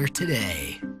Chevy dealer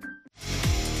today.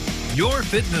 Your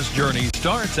fitness journey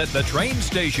starts at the train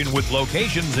station with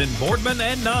locations in Boardman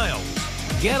and Niles.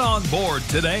 Get on board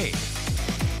today.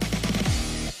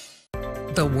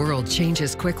 The world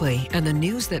changes quickly, and the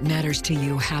news that matters to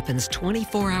you happens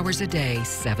 24 hours a day,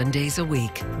 7 days a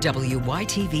week.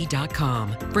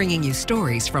 WYTV.com, bringing you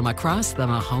stories from across the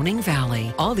Mahoning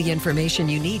Valley. All the information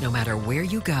you need no matter where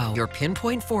you go. Your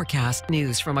pinpoint forecast,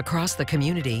 news from across the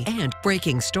community, and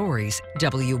breaking stories.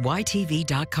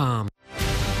 WYTV.com.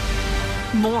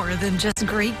 More than just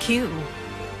great Q.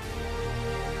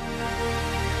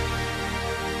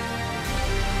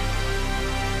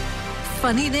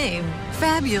 Funny name,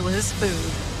 fabulous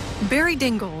food. Barry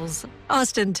Dingles,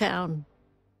 Austintown.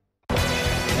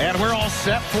 And we're all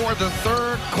set for the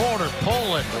third quarter.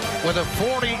 Poland with a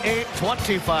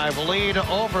 48-25 lead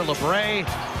over LaBrae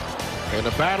in the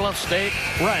battle of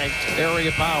state-ranked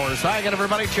area powers. Hi again,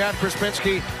 everybody. Chad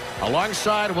Przyspinski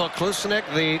alongside Will Klusenik.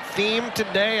 The theme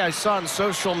today I saw on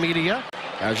social media,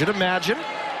 as you'd imagine,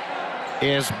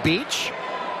 is beach.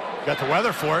 Got the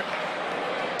weather for it.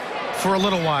 For a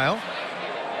little while.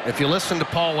 If you listen to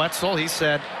Paul Wetzel, he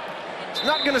said, it's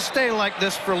not going to stay like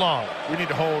this for long. We need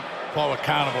to hold Paul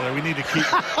accountable there. We need to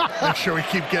make sure we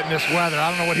keep getting this weather.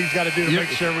 I don't know what he's got to do to make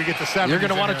sure we get the 70s. You're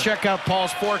going to want to check out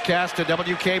Paul's forecast at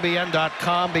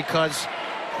WKBN.com because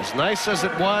as nice as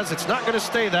it was, it's not going to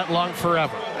stay that long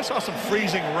forever. I saw some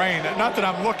freezing rain. Not that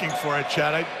I'm looking for it,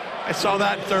 Chad. I saw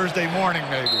that Thursday morning,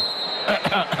 maybe.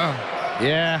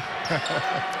 Yeah.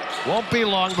 Won't be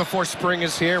long before spring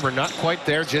is here. We're not quite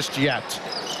there just yet.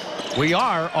 We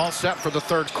are all set for the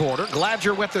third quarter. Glad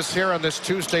you're with us here on this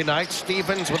Tuesday night.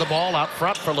 Stevens with the ball out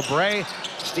front for LaBrae.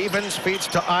 Stevens feeds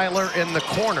to Eiler in the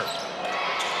corner.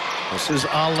 This is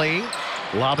Ali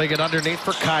lobbing it underneath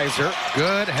for Kaiser.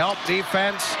 Good help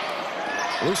defense.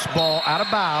 Loose ball out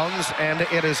of bounds, and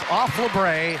it is off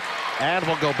LaBrae, and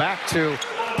we'll go back to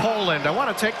Poland. I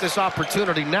want to take this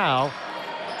opportunity now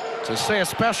to say a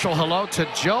special hello to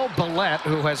Joe Billette,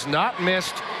 who has not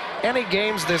missed any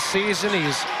games this season.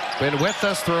 He's been with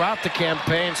us throughout the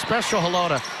campaign. Special hello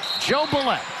to Joe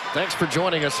Billette. Thanks for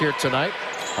joining us here tonight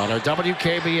on our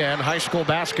WKBN High School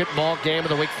Basketball Game of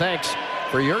the Week. Thanks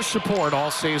for your support all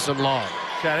season long.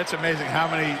 Chad, it's amazing how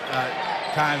many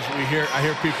times I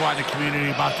hear people out in the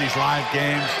community about these live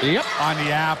games on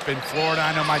the app in Florida.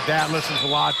 I know my dad listens to a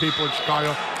lot of people in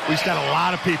Chicago. We just got a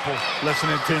lot of people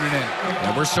listening, tuning in.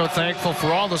 And we're so thankful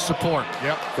for all the support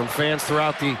from fans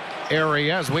throughout the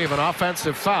area as we have an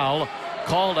offensive foul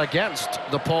called against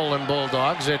the Poland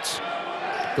Bulldogs. It's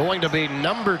going to be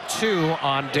number 2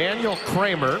 on Daniel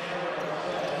Kramer.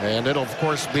 And it'll, of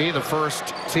course, be the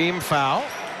first team foul.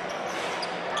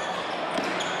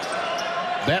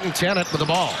 Benton Tennant with the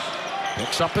ball.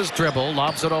 Picks up his dribble,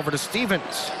 lobs it over to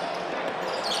Stevens.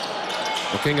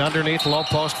 Looking underneath, low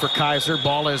post for Kaiser.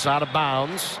 Ball is out of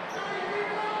bounds.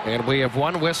 And we have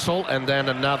one whistle and then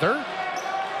another.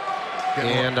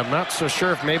 And I'm not so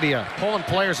sure if maybe a Poland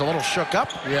player's a little shook up.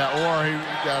 Yeah, or he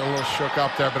got a little shook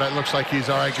up there, but it looks like he's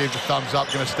all right. Gave the thumbs up,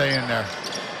 going to stay in there.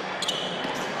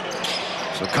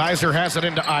 So Kaiser has it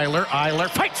into Eiler. Eiler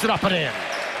fights it up and in.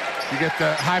 You get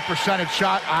the high percentage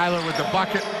shot. Eiler with the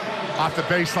bucket off the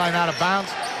baseline out of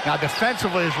bounds. Now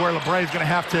defensively is where LaBrae is going to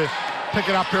have to pick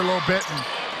it up here a little bit and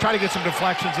try to get some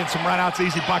deflections and some runouts,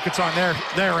 easy buckets on their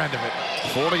end of it.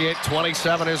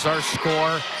 48-27 is our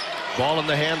score. Ball in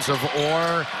the hands of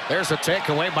Orr. There's a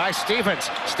takeaway by Stevens.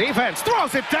 Stevens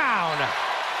throws it down.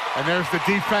 And there's the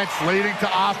defense leading to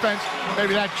offense.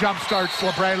 Maybe that jump starts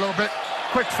LaBrae a little bit.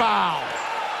 Quick foul.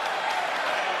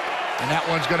 And that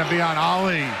one's going to be on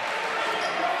Ali.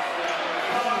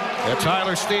 Yeah,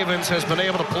 Tyler Stevens has been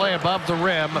able to play above the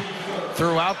rim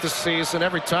throughout the season.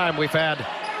 Every time we've had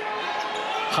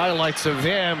highlights of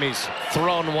him, he's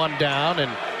thrown one down,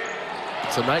 and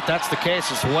tonight that's the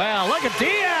case as well. Look at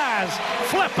Diaz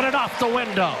flipping it off the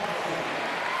window.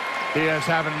 Diaz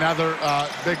having another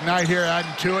big night here,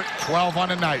 adding to it. 12 on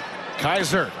the night.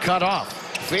 Kaiser cut off,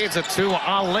 feeds it to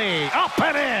Ali, up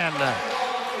and in.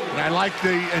 And I like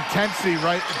the intensity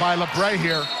right by LaBrae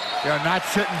here. You know, not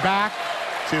sitting back.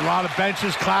 See a lot of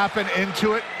benches clapping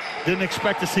into it. Didn't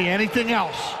expect to see anything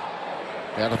else.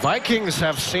 Yeah, the Vikings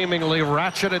have seemingly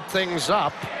ratcheted things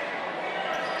up.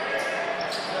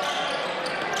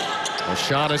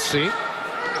 O'Shaughnessy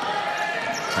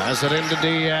has it into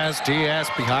Diaz. Diaz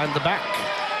behind the back.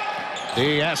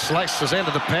 Diaz slices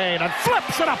into the paint and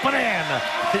flips it up and in.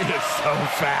 He is so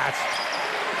fast.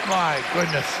 My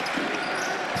goodness.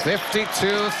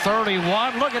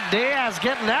 52-31. Look at Diaz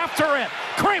getting after it.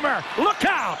 Kramer, look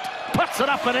out. Puts it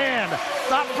up and in.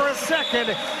 Not for a second.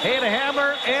 He'd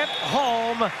hammer it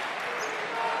home.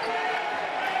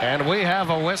 And we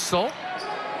have a whistle.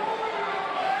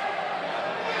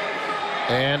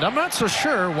 And I'm not so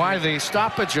sure why the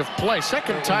stoppage of play.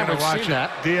 Second time we've seen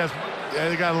that. Diaz,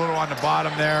 they got a little on the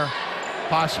bottom there.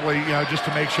 Possibly, you know, just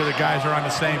to make sure the guys are on the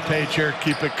same page here,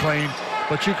 keep it clean.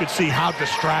 But you could see how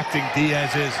distracting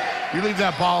Diaz is. You leave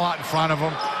that ball out in front of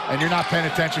him, and you're not paying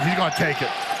attention, he's going to take it.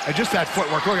 And just that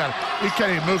footwork, look at him. He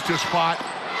can't even move to a spot.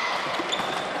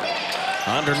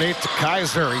 Underneath to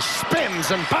Kaiser. He spins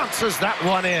and bounces that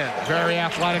one in. Very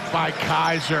athletic by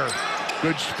Kaiser.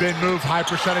 Good spin move, high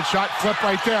percentage shot, flip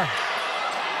right there.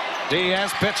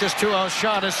 Diaz pitches to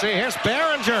O'Shaughnessy. Here's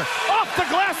Behringer. Off the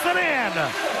glass and in.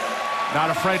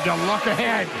 Not afraid to look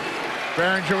ahead.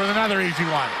 Behringer with another easy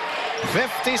one.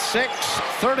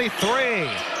 56-33.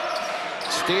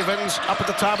 Stevens up at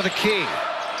the top of the key.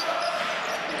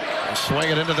 Swing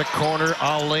it into the corner.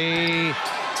 Ali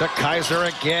to Kaiser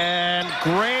again.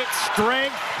 Great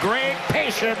strength, great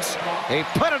patience. He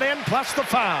put it in, plus the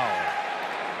foul.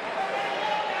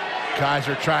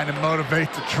 Kaiser trying to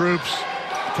motivate the troops.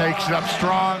 Takes it up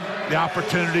strong. The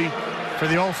opportunity for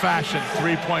the old-fashioned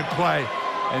three-point play.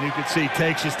 And you can see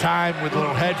takes his time with a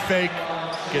little head fake.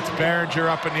 Gets Behringer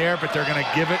up in the air, but they're going to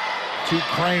give it to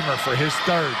Kramer for his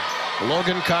third.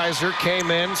 Logan Kaiser came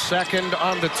in second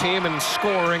on the team in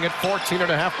scoring at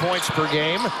 14.5 points per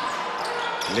game.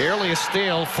 Nearly a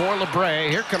steal for LaBrae.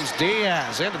 Here comes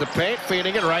Diaz into the paint,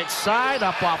 feeding it right side.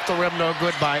 Up off the rim, no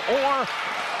good by Orr.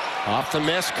 Off the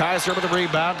miss, Kaiser with the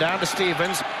rebound, down to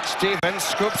Stevens. Stevens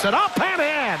scoops it up and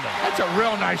in. That's a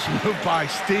real nice move by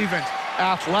Stevens.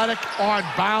 Athletic, on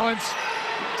balance.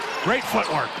 Great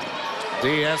footwork.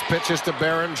 Diaz pitches to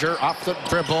Behringer off the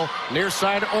dribble. Near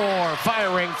side Orr,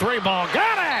 firing three ball.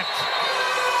 Got it!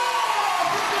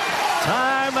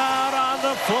 Timeout on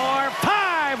the floor.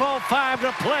 5:05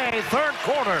 to play, third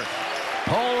quarter.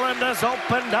 Poland has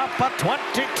opened up a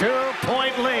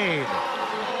 22-point lead.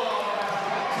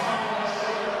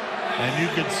 And you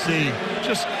can see,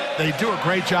 just they do a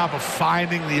great job of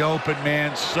finding the open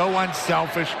man. So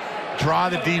unselfish. Draw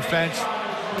the defense,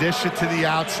 dish it to the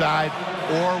outside.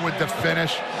 Orr with the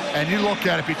finish. And you look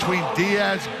at it between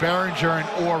Diaz, Behringer, and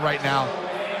Orr right now.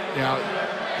 You know,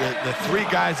 the three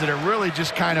guys that are really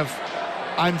just kind of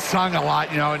unsung a lot,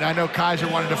 and I know Kaiser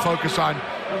wanted to focus on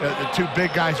the two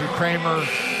big guys with Kramer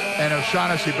and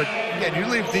O'Shaughnessy, but again, you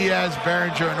leave Diaz,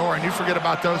 Behringer, and Orr, and you forget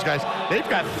about those guys. They've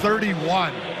got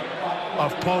 31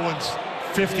 of Poland's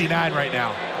 59 right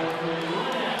now.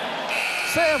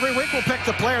 Say every week we'll pick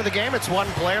the player of the game. It's one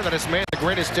player that has made the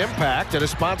greatest impact. It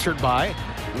is sponsored by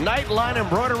Nightline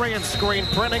Embroidery and Screen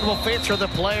Printing. Will feature the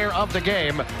player of the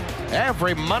game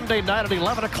every Monday night at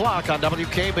 11 o'clock on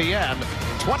WKBN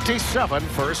 27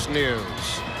 First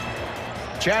News.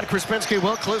 Chad Krispinski,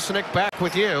 Will Klusenik back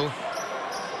with you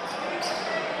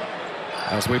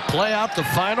as we play out the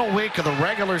final week of the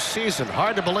regular season.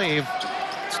 Hard to believe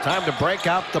it's time to break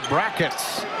out the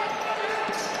brackets.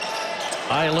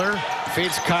 Eiler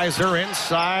feeds Kaiser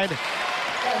inside.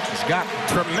 He's got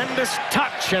tremendous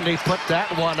touch, and he put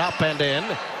that one up and in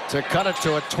to cut it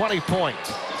to a 20-point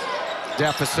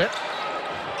deficit.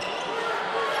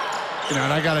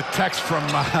 And I got a text from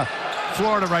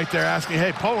Florida right there asking,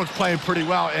 hey, Poland's playing pretty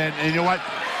well, and you know what?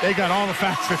 They got all the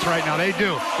facets right now. They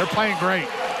do. They're playing great.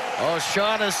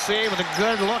 O'Shaughnessy with a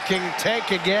good-looking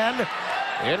take again,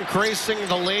 increasing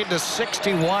the lead to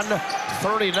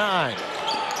 61-39.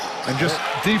 And just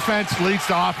defense leads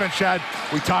to offense, Chad.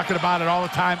 We're talking about it all the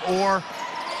time. Orr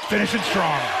finishing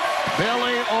strong.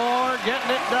 Billy Orr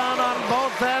getting it done on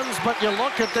both ends, but you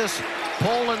look at this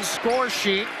Poland score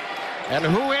sheet, and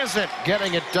who is it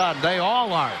getting it done? They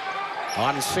all are.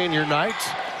 On senior night,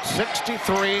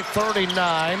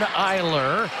 63-39.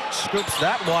 Eiler scoops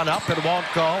that one up and won't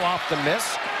go off the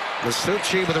miss.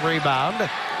 Masucci with a rebound.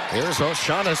 Here's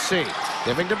O'Shaughnessy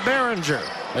giving to Behringer.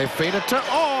 They feed it to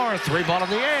Orr. 3-ball in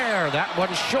the air. That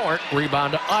one short.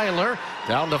 Rebound to Eiler.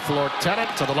 Down the floor.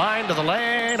 Tennant to the line, to the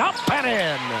lane. Up and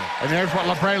in. And there's what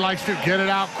LaBrae likes to do. Get it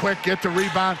out quick, get the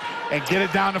rebound, and get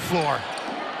it down the floor.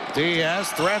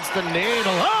 Diaz threads the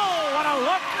needle. Oh, what a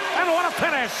look and what a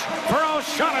finish for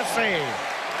O'Shaughnessy.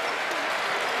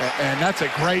 And that's a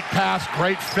great pass,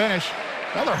 great finish.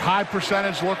 Another high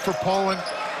percentage look for Poland.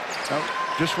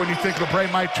 Just when you think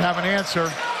LaBrae might have an answer.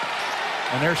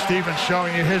 And there's Stevens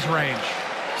showing you his range.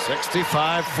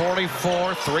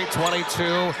 65-44,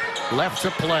 3:22 left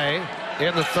to play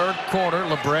in the third quarter.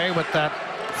 LaBrae with that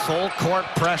full court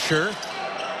pressure.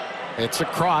 It's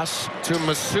across to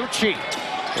Masucci.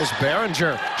 Here's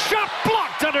Behringer. Shot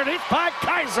blocked underneath by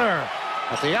Kaiser.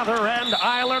 At the other end,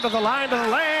 Eiler to the line, to the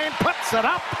lane, puts it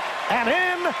up and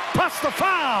in, plus the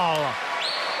foul.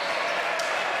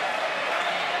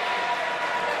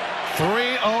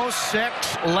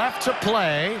 3:06 left to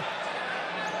play.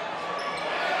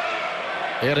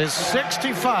 It is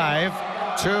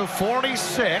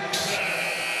 65-46.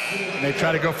 And they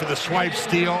try to go for the swipe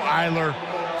steal. Eiler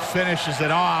finishes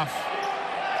it off.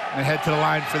 And they head to the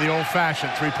line for the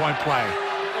old-fashioned three-point play.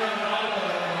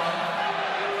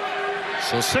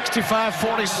 So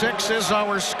 65-46 is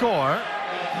our score.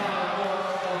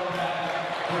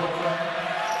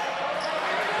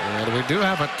 And we do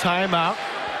have a timeout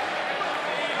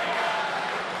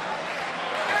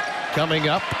coming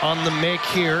up on the make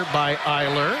here by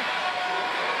Eiler.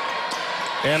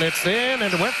 And it's in,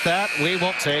 and with that, we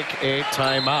will take a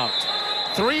timeout.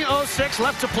 3:06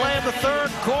 left to play in the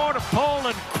third quarter.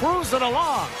 Poland cruising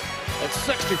along. It's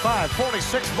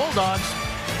 65-46 Bulldogs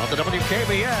on the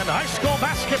WKBN High School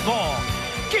Basketball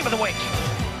Game of the Week.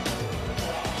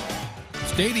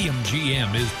 Stadium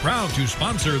GM is proud to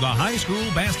sponsor the High School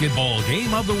Basketball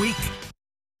Game of the Week.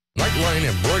 Nightline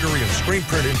Embroidery and Screen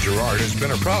Print in Girard has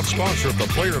been a proud sponsor of the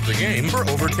Player of the Game for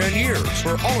over 10 years.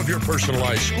 For all of your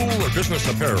personalized school or business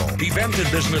apparel, event and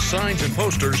business signs and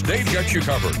posters, they've got you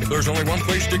covered. There's only one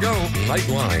place to go,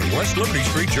 Nightline, West Liberty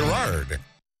Street, Girard.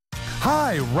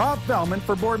 Hi, Rob Bellman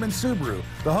for Boardman Subaru,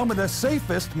 the home of the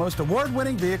safest, most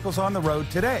award-winning vehicles on the road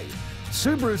today.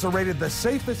 Subarus are rated the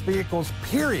safest vehicles,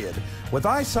 period, with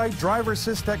EyeSight driver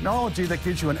assist technology that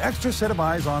gives you an extra set of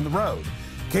eyes on the road.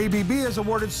 KBB has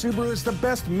awarded Subaru as the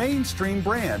best mainstream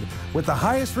brand with the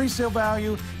highest resale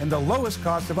value and the lowest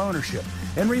cost of ownership.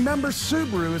 And remember,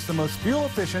 Subaru is the most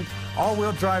fuel-efficient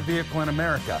all-wheel drive vehicle in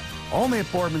America. Only at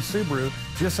Boardman Subaru,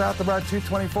 just south of Route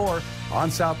 224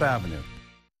 on South Avenue.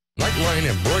 Nightline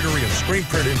Embroidery and Screen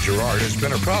Print in Girard has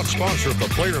been a proud sponsor of the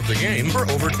Player of the Game for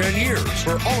over 10 years.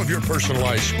 For all of your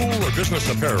personalized school or business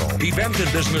apparel, event and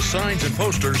business signs and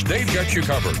posters, they've got you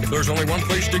covered. There's only one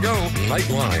place to go,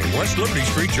 Nightline, West Liberty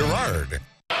Street, Girard.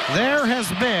 There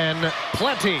has been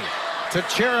plenty to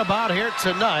cheer about here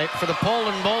tonight for the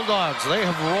Poland Bulldogs. They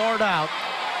have roared out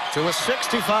to a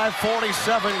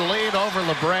 65-47 lead over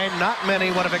LaBrae. Not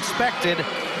many would have expected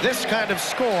this kind of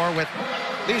score with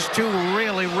these two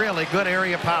really, really good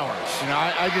area powers. You know,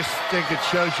 I just think it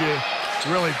shows you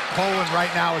Really, Poland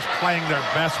right now is playing their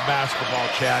best basketball,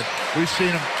 Chad. We've seen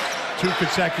them 2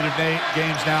 consecutive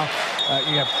games now.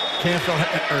 You have Canfield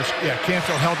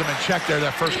held them in check there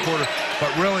that first quarter,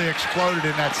 but really exploded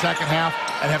in that second half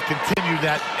and have continued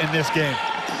that in this game.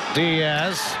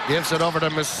 Diaz gives it over to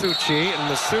Masucci, and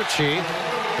Masucci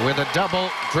with a double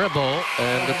dribble,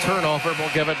 and the turnover will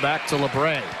give it back to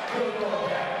LaBrae.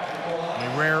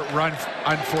 A rare run,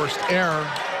 unforced error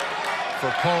for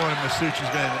Poland, and Masucci's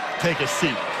going to take a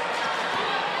seat.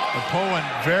 And Poland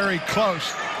very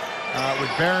close with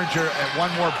Behringer at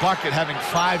one more bucket, having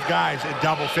 5 guys in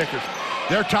double figures.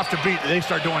 They're tough to beat. They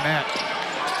start doing that.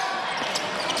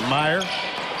 Meyer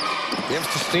gives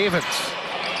to Stevens.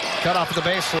 Cut off the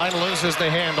baseline, loses the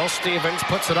handle. Stevens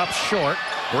puts it up short.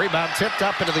 Rebound tipped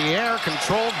up into the air,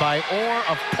 controlled by Orr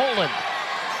of Poland.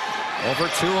 Over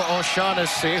to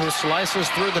O'Shaughnessy, who slices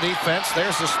through the defense.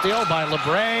 There's a steal by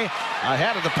LaBrae.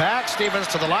 Ahead of the pack. Stevens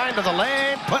to the line, to the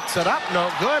lane. Puts it up,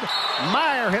 no good.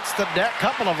 Meyer hits the net.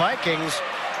 Couple of Vikings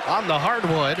on the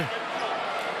hardwood.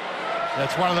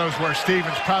 That's one of those where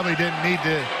Stevens probably didn't need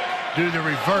to do the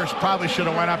reverse. Probably should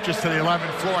have went up just to the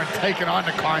 11th floor and taken on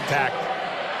the contact.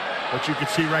 But you can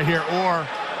see right here, Orr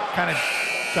kind of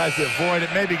tries to avoid it.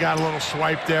 Maybe got a little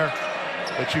swipe there.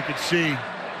 But you can see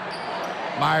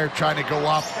Meyer trying to go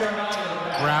up,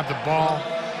 grab the ball,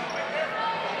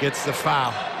 gets the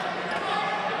foul.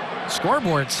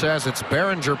 Scoreboard says it's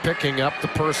Behringer picking up the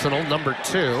personal, number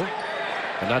 2.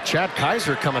 And now Chad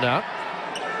Kaiser coming out.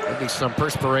 Maybe some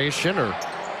perspiration, or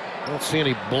I don't see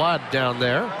any blood down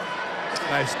there.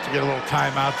 Nice to get a little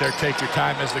time out there, take your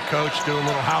time as the coach, do a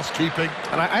little housekeeping.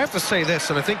 And I have to say this,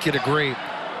 and I think you'd agree,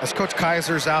 as Coach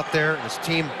Kaiser's out there, his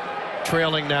team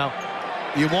trailing now,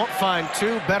 you won't find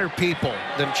 2 better people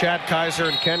than Chad Kaiser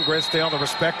and Ken Grisdale, the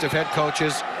respective head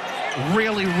coaches.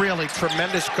 Really, really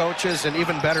tremendous coaches and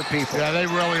even better people. Yeah, they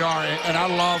really are. And I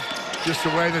love just the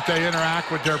way that they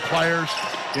interact with their players,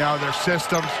 you know, their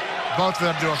systems. Both of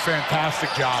them do a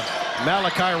fantastic job.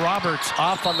 Malachi Roberts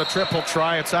off on the triple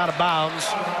try. It's out of bounds.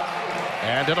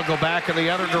 And it'll go back in the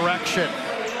other direction.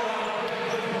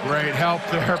 Great help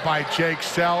there by Jake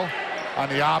Sell on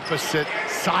the opposite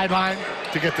sideline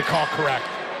to get the call correct.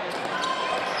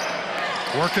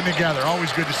 Working together,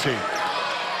 always good to see.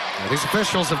 Well, these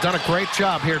officials have done a great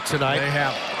job here tonight. They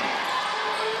have.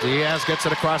 Diaz gets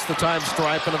it across the time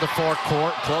stripe into the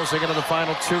forecourt, closing into the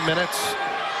final 2 minutes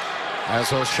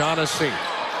as O'Shaughnessy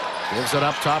gives it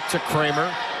up top to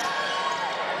Kramer.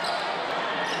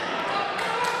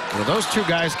 Well, those 2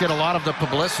 guys get a lot of the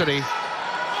publicity,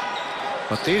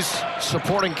 but these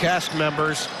supporting cast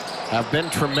members have been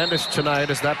tremendous tonight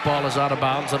as that ball is out of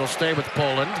bounds. It'll stay with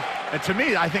Poland. And to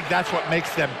me, I think that's what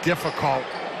makes them difficult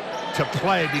to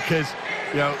play, because,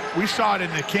 you know, we saw it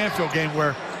in the Canfield game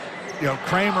where, you know,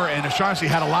 Kramer and O'Shaughnessy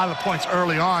had a lot of the points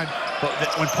early on, but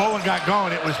when Poland got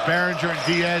going, it was Behringer and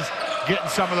Diaz getting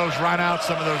some of those runouts,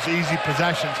 some of those easy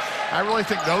possessions. I really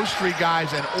think those 3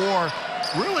 guys and Orr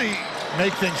really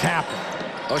make things happen.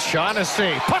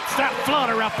 O'Shaughnessy puts that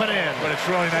floater up and in. But it's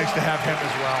really nice to have him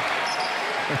as well.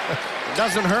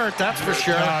 Doesn't hurt, that's for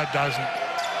sure. No, it doesn't.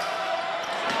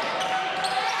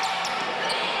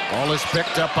 Ball is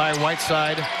picked up by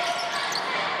Whiteside.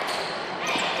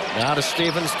 Now to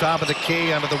Stevens, top of the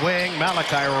key, under the wing.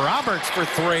 Malachi Roberts for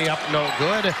 3, up no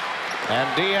good.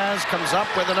 And Diaz comes up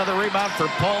with another rebound for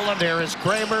Poland. Here is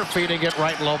Kramer feeding it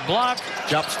right low block.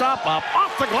 Jump stop up,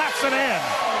 off the glass and in.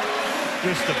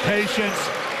 Just the patience,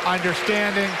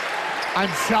 understanding,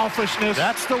 unselfishness.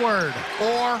 That's the word.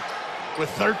 Orr with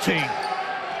 13.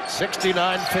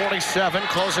 69-47,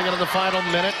 closing into the final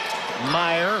minute.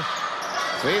 Meyer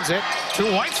feeds it to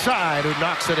Whiteside, who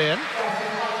knocks it in.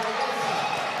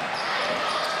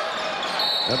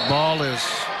 That ball is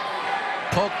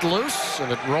poked loose,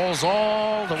 and it rolls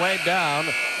all the way down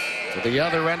to the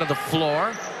other end of the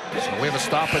floor. So we have a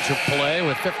stoppage of play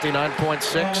with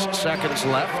 59.6 seconds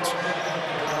left.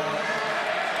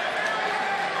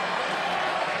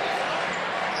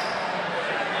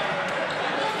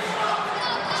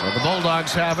 So the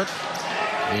Bulldogs have it.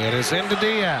 It is into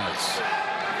Diaz.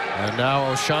 And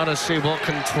now O'Shaughnessy will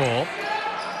control.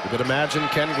 You could imagine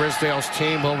Ken Grisdale's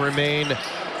team will remain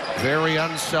very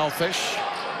unselfish,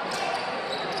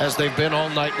 as they've been all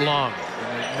night long.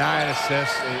 9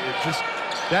 assists.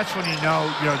 That's when you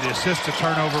know the assist to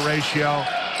turnover ratio,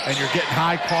 and you're getting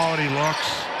high quality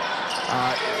looks.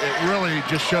 It really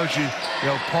just shows you,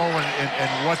 Poland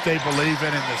and what they believe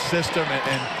in the system,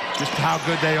 and just how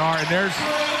good they are. And there's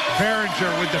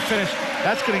Behringer with the finish.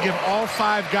 That's going to give all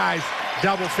 5 guys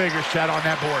double figures, Chad, on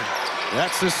that board.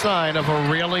 That's the sign of a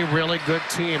really, really good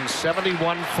team.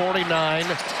 71-49.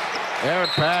 Air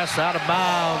pass out of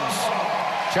bounds.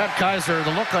 Chad Kaiser,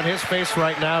 the look on his face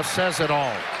right now says it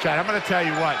all. Chad, I'm going to tell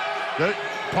you what.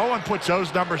 Poland puts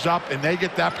those numbers up, and they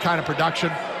get that kind of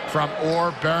production from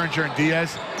Orr, Behringer, and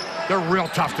Diaz. They're real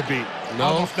tough to beat. No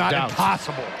Almost not doubt.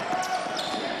 impossible.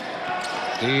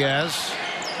 Diaz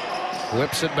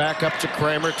whips it back up to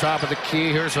Kramer, top of the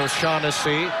key. Here's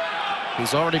O'Shaughnessy.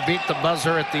 He's already beat the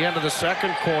buzzer at the end of the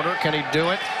second quarter. Can he do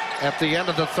it at the end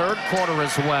of the third quarter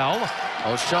as well?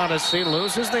 O'Shaughnessy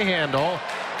loses the handle,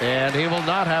 and he will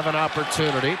not have an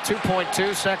opportunity.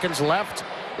 2.2 seconds left.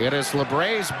 It is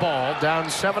LaBrae's ball, down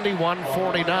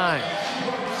 71-49.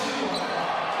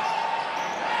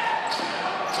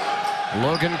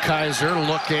 Logan Kaiser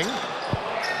looking.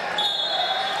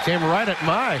 Came right at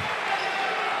my.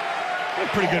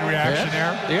 Pretty good reaction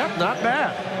there. Yep, not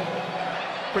bad.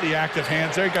 Pretty active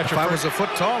hands there. You got if I was a foot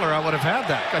taller, I would have had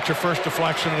that. Got your first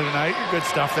deflection of the night. Good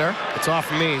stuff there. It's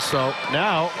off me, so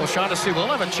now O'Shaughnessy will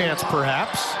have a chance,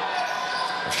 perhaps.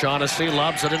 O'Shaughnessy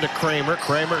lobs it into Kramer.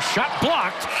 Kramer shot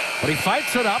blocked, but he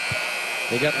fights it up.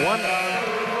 They get 1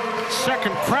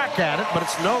 second crack at it, but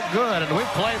it's no good. And we've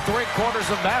played 3 quarters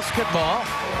of basketball.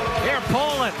 Here,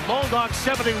 Poland, Bulldogs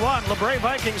 71, LaBrae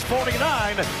Vikings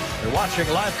 49. You're watching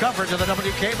live coverage of the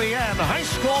WKBN High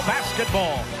School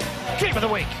Basketball Game of the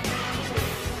Week.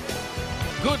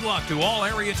 Good luck to all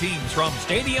area teams from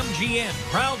Stadium GM,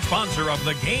 proud sponsor of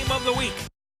the Game of the Week.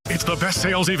 It's the best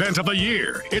sales event of the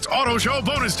year. It's Auto Show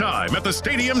bonus time at the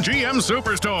Stadium GM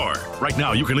Superstore. Right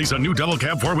now, you can lease a new double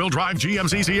cab 4-wheel drive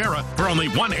GMC Sierra for only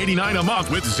 $189 a month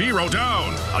with 0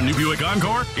 down. A new Buick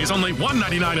Encore is only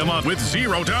 $199 a month with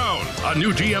 0 down. A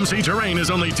new GMC Terrain is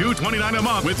only $229 a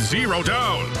month with 0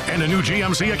 down. And a new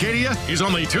GMC Acadia is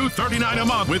only $239 a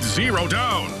month with 0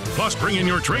 down. Plus, bring in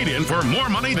your trade-in for more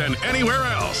money than anywhere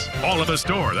else. All at the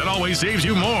store that always saves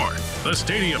you more. The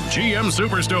Stadium GM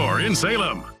Superstore in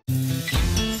Salem.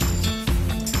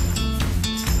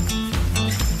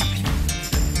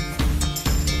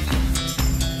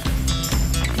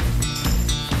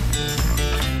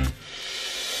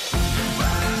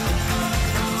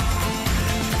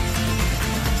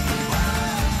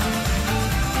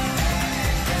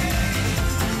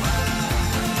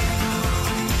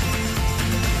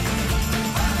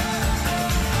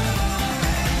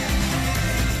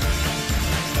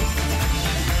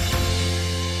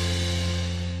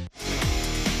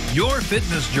 Your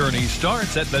fitness journey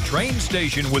starts at the train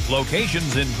station with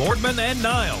locations in Boardman and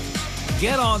Niles.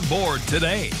 Get on board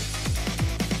today.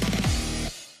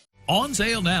 On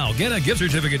sale now. Get a gift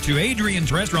certificate to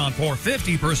Adrian's Restaurant for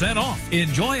 50% off.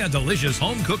 Enjoy a delicious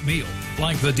home-cooked meal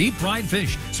like the deep-fried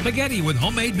fish, spaghetti with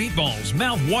homemade meatballs,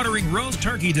 mouth-watering roast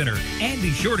turkey dinner, and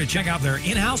be sure to check out their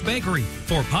in-house bakery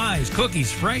for pies,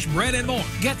 cookies, fresh bread, and more.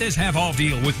 Get this half-off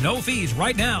deal with no fees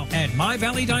right now at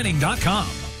myvalleydining.com.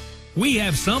 We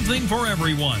have something for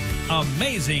everyone.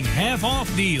 Amazing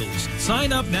half-off deals.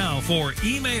 Sign up now for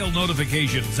email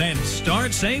notifications and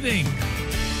start saving.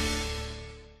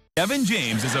 Kevin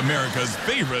James is America's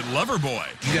favorite lover boy.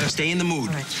 You gotta stay in the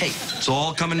mood. Hey, it's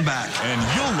all coming back. And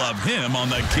you'll love him on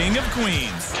The King of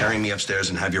Queens. Carry me upstairs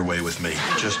and have your way with me.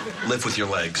 Just lift with your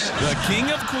legs. The King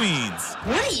of Queens.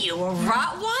 What are you, a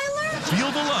Rottweiler?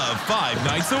 Feel the love 5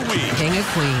 nights a week. King of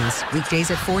Queens, weekdays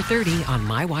at 4:30 on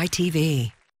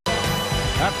MyYTV.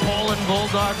 That Poland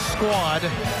Bulldog squad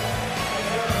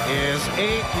is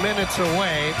 8 minutes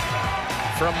away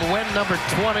from win number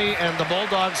 20, and the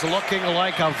Bulldogs looking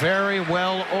like a very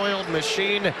well-oiled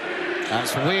machine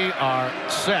as we are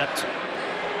set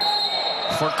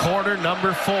for quarter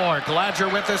number 4. Glad you're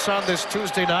with us on this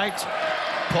Tuesday night.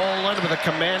 Poland with a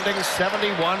commanding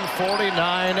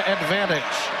 71-49 advantage.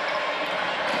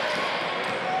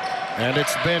 And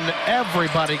it's been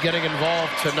everybody getting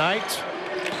involved tonight.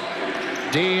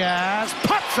 Diaz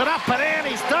puts it up and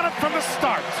in. He's done it from the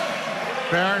start.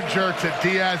 Behringer to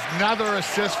Diaz. Another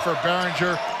assist for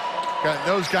Behringer. Got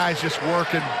those guys just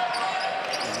working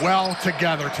well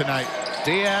together tonight.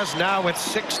 Diaz now with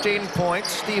 16 points.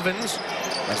 Stevens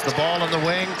has the ball in the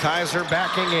wing. Kaiser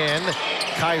backing in.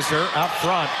 Kaiser out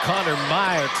front. Connor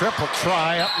Meyer triple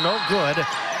try up, no good.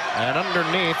 And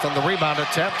underneath on the rebound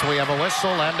attempt, we have a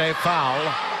whistle and a foul.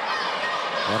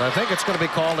 And I think it's going to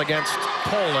be called against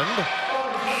Poland.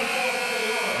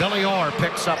 Billy Orr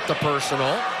picks up the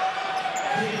personal.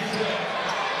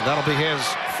 That'll be his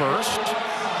first.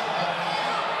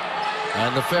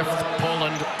 And the 5th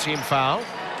Poland team foul.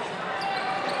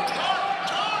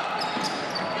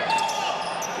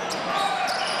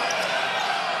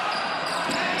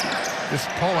 This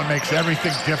Poland makes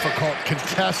everything difficult,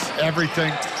 contests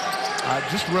everything.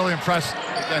 Just really impressed,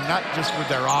 and not just with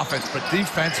their offense, but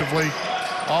defensively.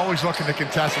 Always looking to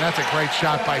contest, and that's a great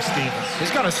shot by Stevens.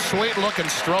 He's got a sweet looking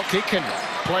stroke. He can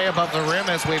play above the rim,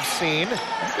 as we've seen.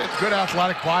 Good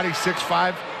athletic body,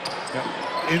 6'5",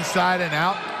 inside and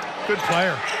out. Good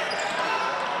player.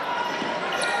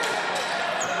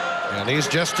 And he's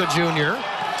just a junior.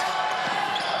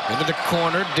 Into the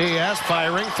corner, Diaz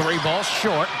firing, 3 balls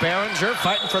short. Behringer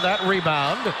fighting for that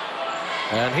rebound.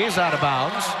 And he's out of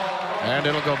bounds. And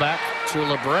it'll go back to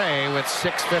LaBrae with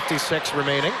 6:56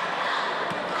 remaining.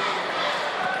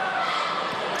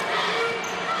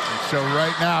 So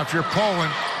right now, if you're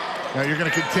Poland, you're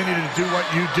going to continue to do what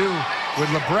you do with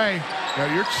LaBrae.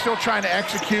 You're still trying to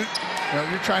execute.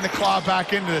 You're trying to claw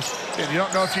back into this. And you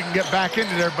don't know if you can get back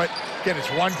into there, but again, it's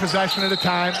one possession at a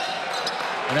time.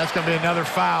 And that's going to be another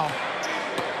foul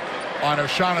on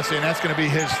O'Shaughnessy, and that's going to be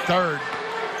his 3rd.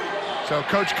 So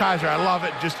Coach Kaiser, I love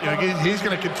it. Just he's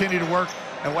going to continue to work.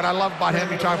 And what I love about him,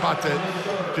 you talk about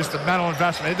just the mental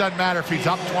investment. It doesn't matter if he's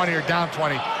up 20 or down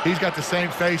 20. He's got the same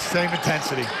face, same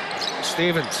intensity.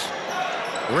 Stevens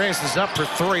raises up for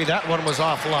 3. That one was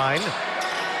offline.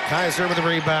 Kaiser with the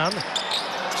rebound.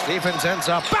 Stevens ends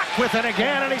up back with it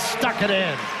again, and he stuck it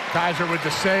in. Kaiser with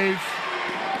the save.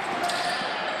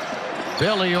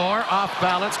 Billy Orr off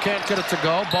balance, can't get it to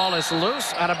go. Ball is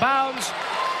loose, out of bounds,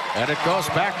 and it goes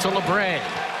back to LaBrae.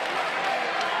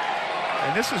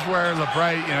 And this is where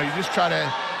LaBrae, you just try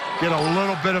to get a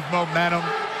little bit of momentum,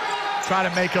 try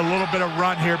to make a little bit of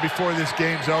run here before this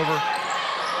game's over.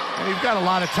 And you've got a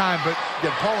lot of time, but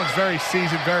again, Poland's very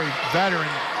seasoned, very veteran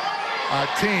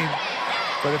team.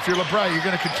 But if you're LaBrae, you're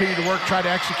going to continue to work, try to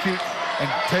execute, and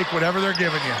take whatever they're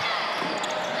giving you.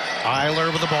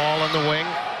 Eiler with the ball on the wing.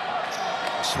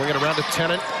 Swing it around to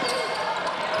Tennant.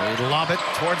 They lob it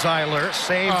towards Eiler.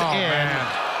 Saved in. Man.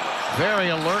 Very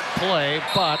alert play,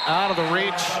 but out of the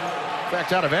reach. In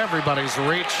fact, out of everybody's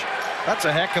reach. That's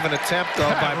a heck of an attempt,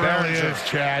 though, by Behringer. It really is,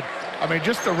 Chad. I mean,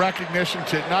 just the recognition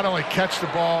to not only catch the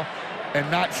ball and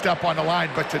not step on the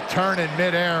line, but to turn in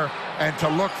midair and to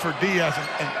look for Diaz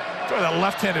and throw that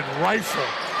left-handed rifle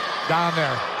down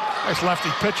there. Nice lefty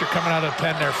pitcher coming out of the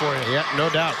pen there for you. Yeah, no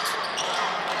doubt.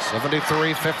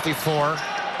 73-54.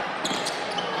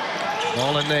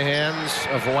 Ball in the hands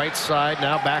of Whiteside.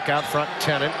 Now back out front,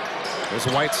 Tennant. As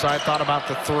Whiteside thought about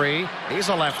the 3. He's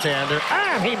a left-hander,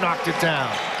 and he knocked it down.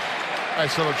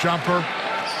 Nice little jumper,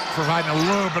 providing a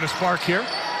little bit of spark here.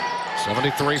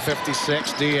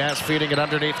 73-56. Diaz feeding it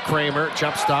underneath Kramer.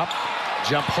 Jump stop.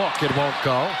 Jump hook. It won't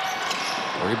go.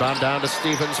 Rebound down to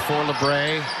Stevens for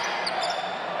LaBrae.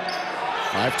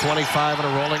 5:25 and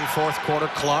a rolling 4th quarter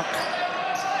clock.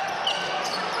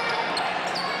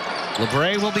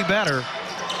 LaBrae will be better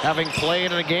having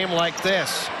played in a game like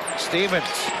this. Stevens,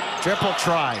 triple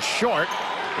try, short.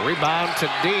 Rebound to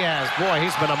Diaz. Boy,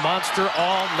 he's been a monster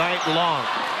all night long.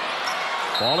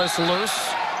 Ball is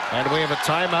loose, and we have a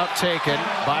timeout taken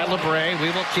by LaBrae. We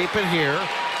will keep it here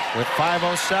with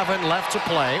 5:07 left to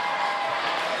play.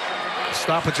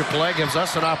 Stoppage of play gives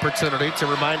us an opportunity to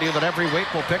remind you that every week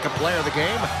we'll pick a player of the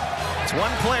game. It's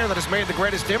one player that has made the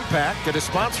greatest impact. It is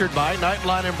sponsored by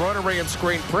Nightline Embroidery and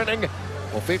Screen Printing.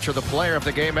 We'll feature the player of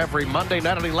the game every Monday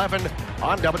night at 11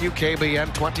 on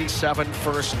WKBN 27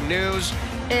 First News.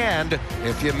 And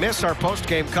if you miss our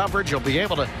post-game coverage, you'll be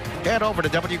able to head over to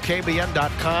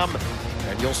WKBN.com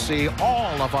and you'll see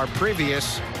all of our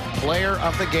previous player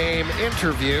of the game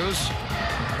interviews.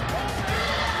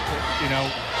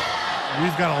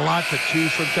 We've got a lot to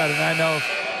choose from, Chad, and I know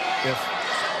if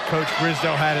Coach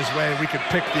Brisdow had his way, we could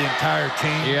pick the entire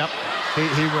team. Yep.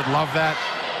 He would love that.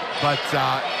 But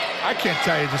I can't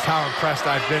tell you just how impressed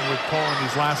I've been with Poland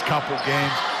these last couple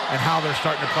games and how they're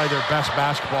starting to play their best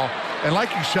basketball. And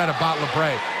like you said about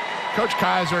LaBrae, Coach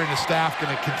Kaiser and his staff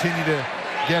going to continue to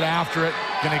get after it,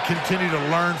 going to continue to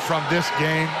learn from this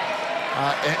game,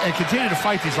 and continue to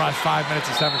fight these last 5 minutes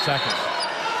and 7 seconds.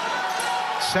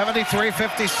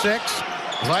 73-56,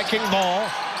 Viking ball.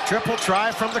 Triple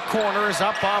try from the corner is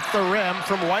up off the rim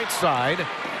from Whiteside.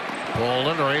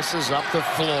 Poland races up the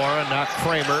floor, and now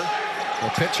Kramer will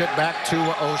pitch it back to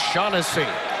O'Shaughnessy.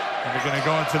 And they're going to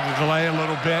go into the delay a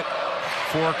little bit.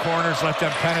 4 corners, let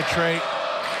them penetrate.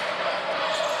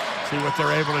 See what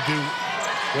they're able to do.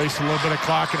 Waste a little bit of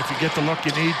clock, and if you get the look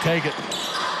you need, take it.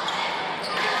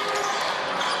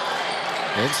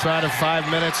 Inside of 5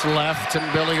 minutes left,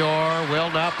 and Billy Orr will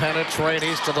now penetrate.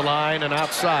 He's to the line and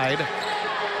outside.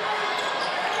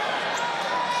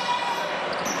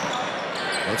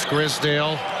 It's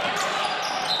Grisdale.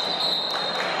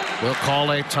 We'll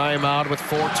call a timeout with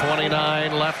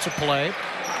 4:29 left to play.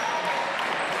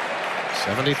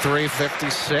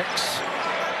 73-56.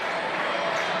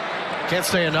 Can't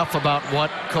say enough about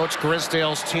what Coach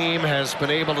Grisdale's team has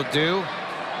been able to do.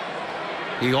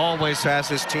 He always has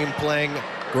his team playing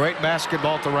Great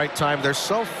basketball at the right time. They're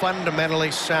so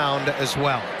fundamentally sound as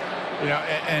well. You know,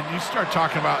 and you start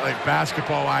talking about like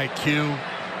basketball IQ. You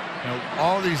know,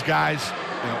 all these guys,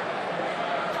 you know,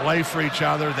 play for each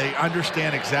other. They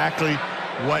understand exactly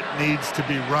what needs to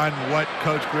be run, what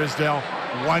Coach Grisdale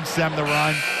wants them to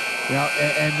run. You know,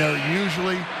 and they're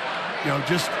usually, you know,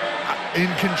 just in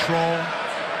control.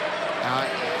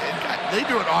 They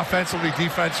do it offensively,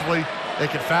 defensively. They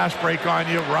can fast break on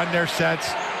you, run their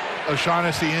sets.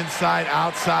 O'Shaughnessy inside,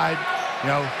 outside, you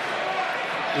know,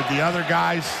 with the other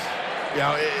guys, you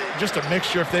know, just a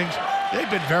mixture of things. They've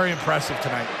been very impressive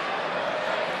tonight.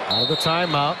 Out of the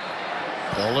timeout.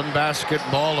 Poland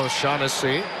basketball,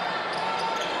 O'Shaughnessy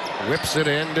whips it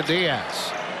in to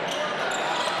Diaz.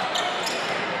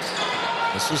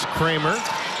 This is Kramer.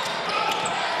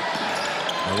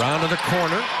 Around to the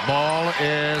corner. Ball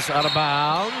is out of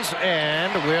bounds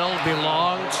and will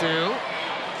belong to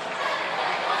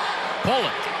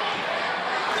Poland.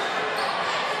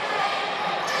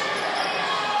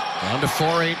 Down to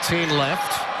 4:18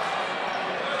 left.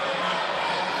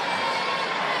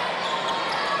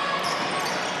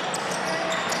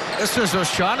 This is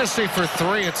O'Shaughnessy for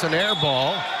three. It's an air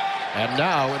ball. And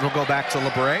now it will go back to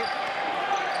LaBrae.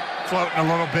 Floating a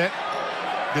little bit.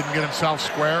 Didn't get himself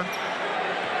square.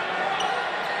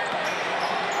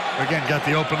 Again, got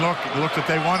the open look, the look that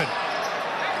they wanted.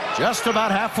 Just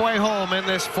about halfway home in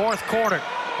this fourth quarter.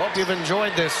 Hope you've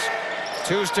enjoyed this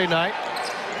Tuesday night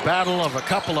battle of a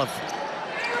couple of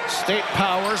state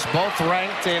powers, both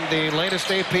ranked in the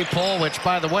latest AP poll, which,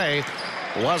 by the way,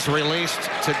 was released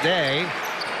today.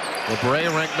 LaBrae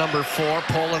ranked number 4,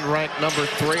 Poland ranked number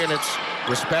 3 in its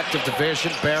respective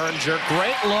division. Behringer,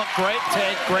 great look, great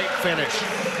take, great finish.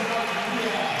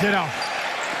 Ditto.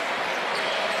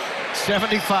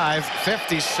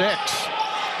 75-56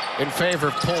 in favor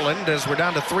of Poland as we're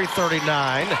down to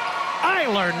 3:39.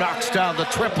 Eiler knocks down the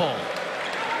triple.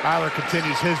 Eiler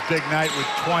continues his big night with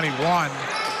 21.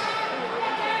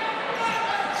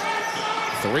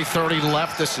 3:30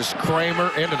 left. This is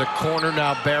Kramer into the corner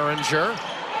now. Behringer.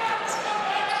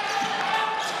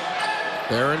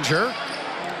 Behringer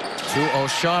to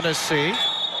O'Shaughnessy.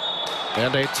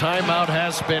 And a timeout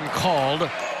has been called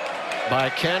by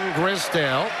Ken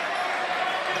Grisdale.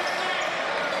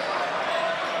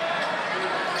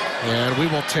 And we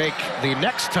will take the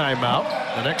next timeout,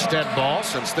 the next dead ball,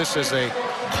 since this is a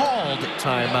called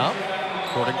timeout,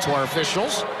 according to our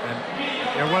officials. And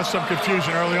there was some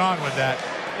confusion early on with that.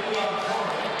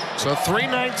 So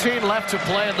 3:19 left to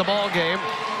play in the ball game.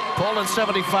 Poland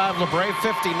 75, LaBrae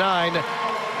 59.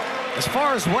 As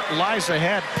far as what lies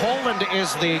ahead, Poland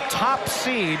is the top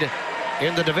seed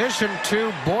in the Division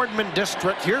II Boardman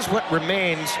District. Here's what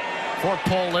remains for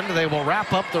Poland. They will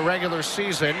wrap up the regular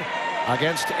season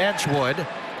against Edgewood. A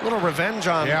little revenge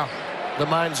on the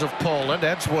minds of Poland.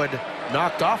 Edgewood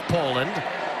knocked off Poland.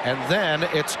 And then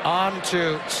it's on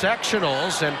to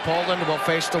sectionals, and Poland will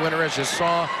face the winner, as you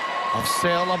saw, of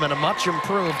Salem and a much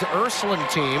improved Ursuline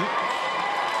team.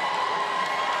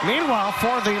 Meanwhile,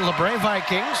 for the LaBrae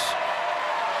Vikings,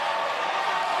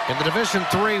 in the Division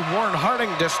III Warren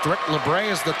Harding District,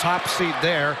 LaBrae is the top seed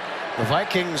there. The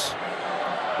Vikings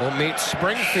will meet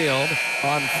Springfield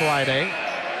on Friday,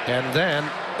 and then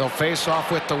they'll face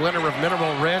off with the winner of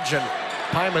Mineral Ridge and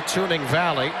Pymatuning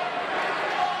Valley.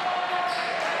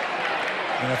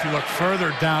 And if you look further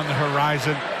down the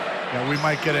horizon, you know, we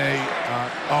might get a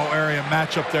all-area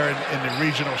matchup there in the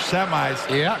regional semis.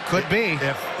 Yeah, could be.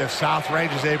 If South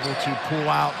Range is able to pull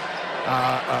out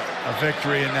a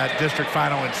victory in that district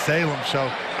final in Salem.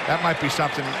 So that might be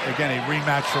something, again, a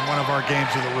rematch from one of our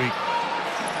games of the week.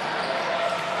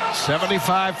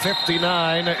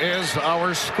 75-59 is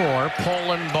our score.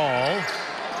 Poland ball.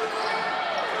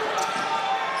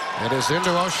 It is into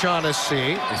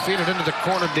O'Shaughnessy. He feed it into the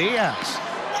corner. Diaz.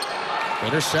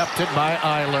 Intercepted by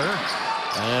Eiler.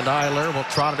 And Eiler will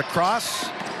trot it across.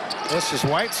 This is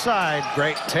Whiteside.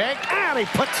 Great take. And he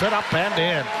puts it up and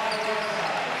in.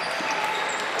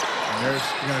 And there's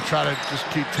going to try to just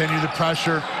continue the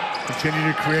pressure,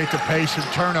 continue to create the pace and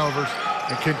turnovers,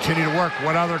 and continue to work.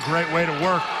 What other great way to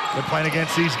work than playing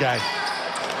against these guys?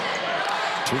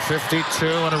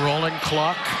 2:52 and a rolling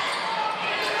clock.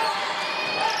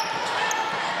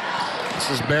 This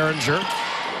is Behringer.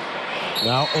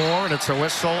 Now Orr, and it's a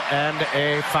whistle and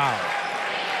a foul.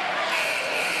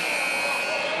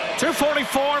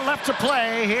 2:44 left to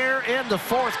play here in the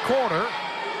fourth quarter.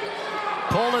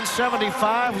 Poland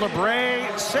 75,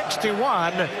 LaBrae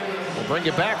 61. We'll bring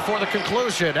you back for the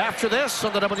conclusion after this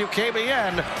on the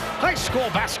WKBN High School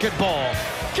Basketball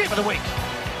Game of the Week.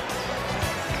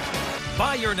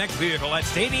 Buy your next vehicle at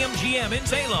Stadium GM in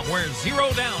Salem, where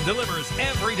Zero Down delivers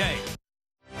every day.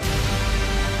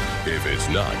 If it's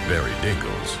not Barry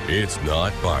Dingles, it's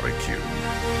not barbecue.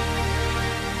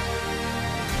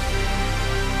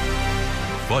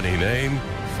 Funny name,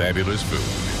 fabulous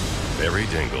food. Barry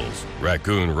Dingles,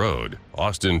 Raccoon Road,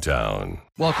 Austintown.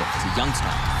 Welcome to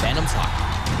Youngstown Phantoms Hockey.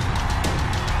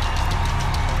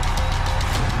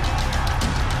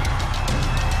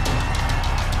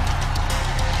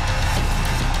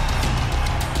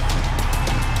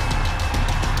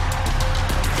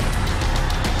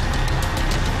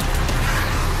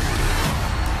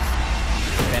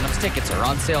 Phantoms tickets are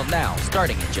on sale now,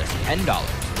 starting at just $10.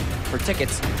 For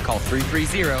tickets, call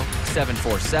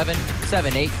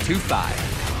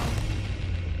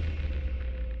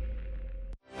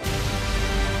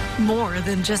 330-747-7825. More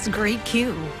than just great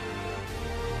Q.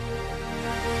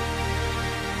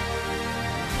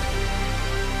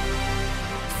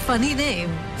 Funny name,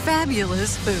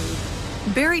 fabulous food.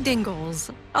 Barry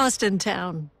Dingles,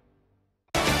 Austintown.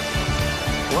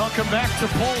 Welcome back to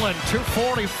Poland.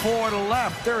 2:44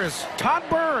 left. There is Todd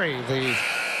Burry, the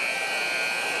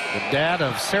dad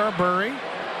of Sarah Burry.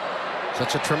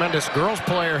 Such a tremendous girls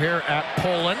player here at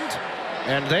Poland.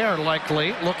 And they are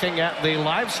likely looking at the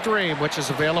live stream, which is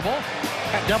available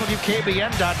at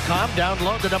WKBN.com.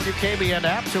 Download the WKBN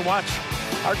app to watch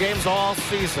our games all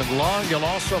season long. You'll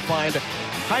also find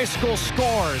high school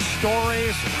scores,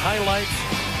 stories, highlights.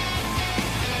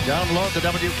 Download the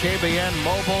WKBN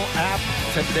mobile app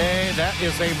today. That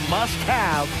is a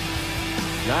must-have.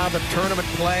 Now the tournament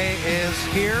play is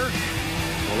here.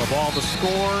 We'll have all the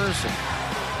scores,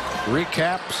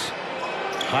 recaps,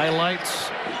 highlights.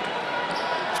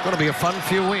 It's going to be a fun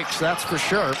few weeks, that's for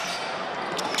sure.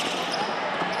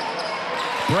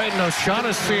 Braden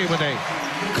O'Shaughnessy with a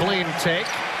clean take.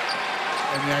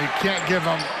 And you can't give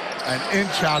him an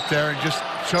inch out there and just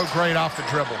so great off the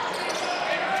dribble.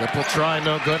 Triple try,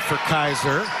 no good for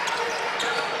Kaiser.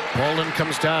 Poland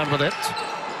comes down with it.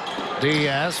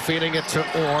 Diaz feeding it to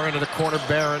Orr into the corner,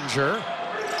 Behringer.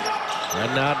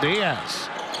 And now Diaz.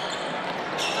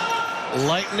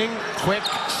 Lightning quick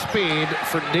speed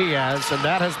for Diaz, and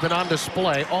that has been on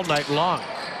display all night long.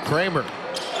 Kramer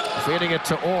feeding it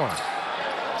to Orr.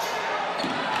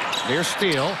 Near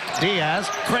steal, Diaz,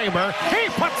 Kramer, he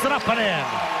puts it up and in.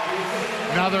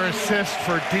 Another assist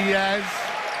for Diaz.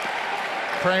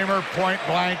 Kramer, point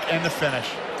blank, and the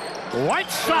finish.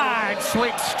 Whiteside,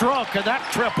 sweet stroke, and that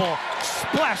triple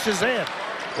splashes in.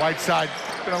 Whiteside,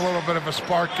 been a little bit of a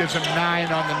spark, gives him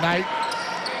 9 on the night.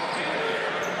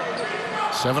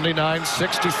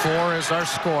 79-64 is our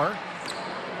score.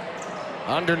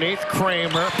 Underneath,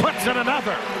 Kramer puts in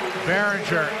another.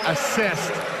 Behringer,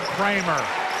 assist, Kramer.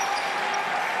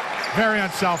 Very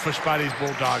unselfish by these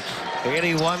Bulldogs.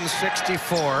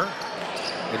 81-64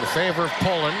 in favor of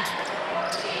Poland.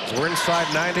 We're inside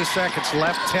 90 seconds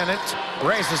left. Tennant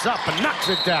raises up and knocks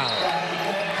it down.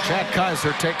 Chad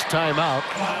Kaiser takes timeout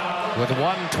with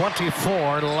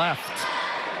 1:24 left.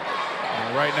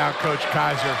 Right now, Coach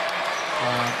Kaiser,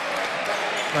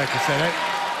 like I said,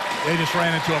 they just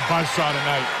ran into a buzzsaw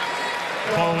tonight.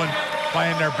 Poland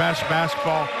playing their best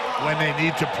basketball when they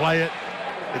need to play it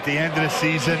at the end of the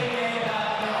season.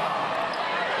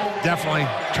 Definitely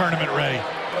tournament ready.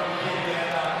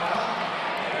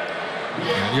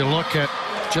 You look at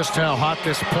just how hot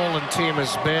this Poland team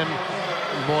has been.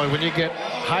 Boy, when you get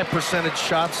high percentage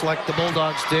shots like the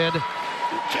Bulldogs did.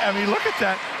 I mean, look at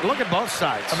that. Look at both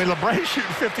sides. I mean, LaBrae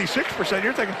shooting 56%.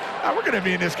 You're thinking, oh, we're going to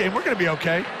be in this game. We're going to be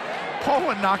okay.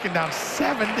 Poland knocking down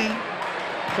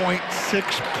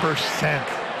 70.6%.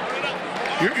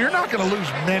 You're not going to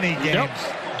lose many games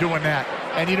doing that.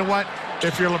 And you know what?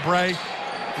 If you're LaBrae,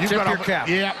 you've tip got your cap.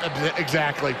 Yeah,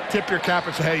 exactly. Tip your cap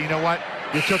and say, hey, you know what?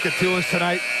 You took it to us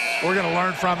tonight. We're going to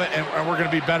learn from it, and we're going to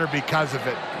be better because of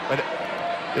it. But,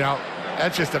 you know,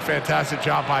 that's just a fantastic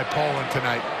job by Poland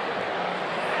tonight.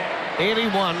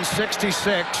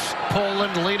 81-66,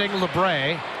 Poland leading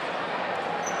LaBrae.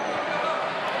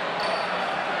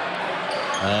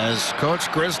 As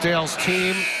Coach Grisdale's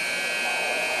team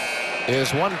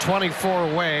is 124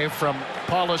 away from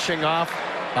polishing off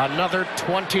another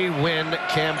 20-win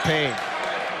campaign.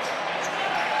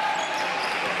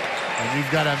 And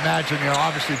you've got to imagine, you know,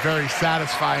 obviously very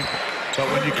satisfying, but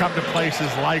when you come to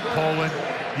places like Poland,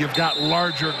 you've got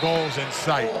larger goals in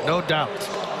sight. No doubt.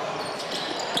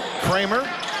 Kramer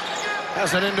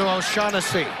has it into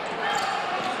O'Shaughnessy.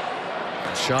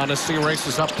 O'Shaughnessy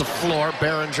races up the floor.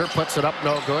 Behringer puts it up,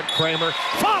 no good. Kramer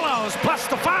follows, plus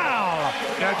the foul.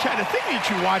 Now, Chad, the thing that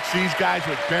you watch these guys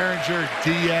with Behringer,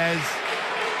 Diaz,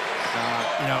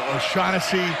 you know,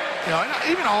 O'Shaughnessy, You know,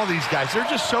 and even all these guys, they're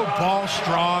just so ball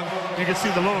strong. You can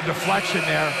see the little deflection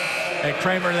there, and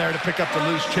Kramer there to pick up the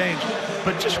loose change.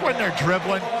 But just when they're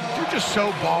dribbling, they're just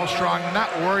so ball strong. They're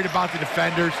not worried about the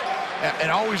defenders,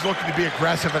 and always looking to be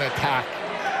aggressive and attack.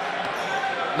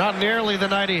 Not nearly the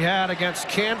night he had against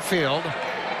Canfield.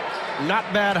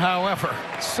 Not bad, however.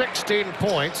 16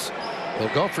 points.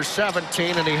 He'll go for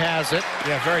 17, and he has it.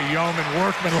 Yeah, very yeoman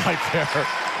workman-like there.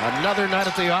 Another night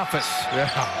at the office. Yeah,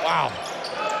 wow.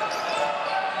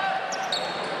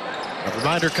 A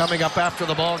reminder, coming up after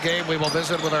the ball game, we will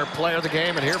visit with our player of the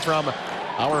game and hear from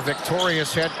our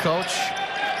victorious head coach.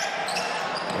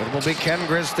 It will be Ken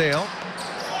Grisdale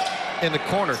in the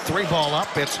corner. 3-ball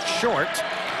up. It's short.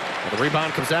 And the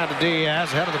rebound comes down to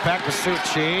Diaz. Head of the pack,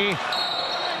 Masucci.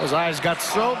 His eyes got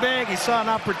so big, he saw an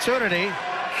opportunity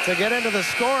to get into the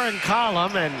scoring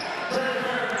column, and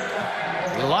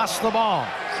he lost the ball.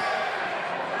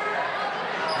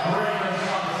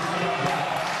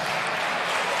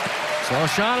 So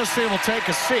O'Shaughnessy will take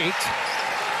a seat.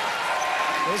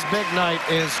 His big night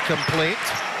is complete.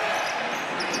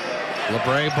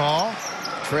 LaBrae ball,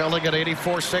 trailing at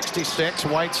 84-66.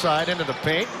 Whiteside into the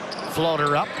paint.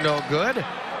 Floater up, no good.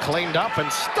 Cleaned up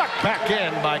and stuck back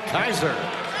in by Kaiser.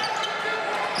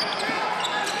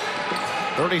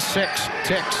 36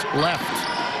 ticks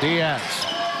left. Diaz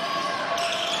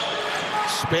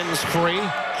spins free.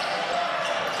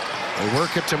 They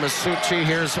work it to Masucci.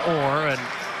 Here's Orr, and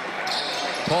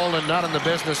Poland not in the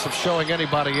business of showing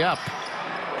anybody up.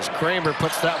 As Kramer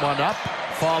puts that one up,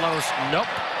 follows, nope.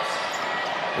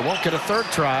 He won't get a third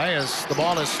try as the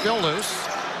ball is still loose,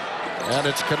 and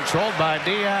it's controlled by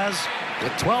Diaz.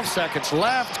 With 12 seconds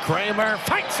left, Kramer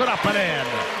fights it up and in.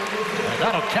 And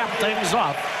that'll cap things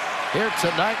off here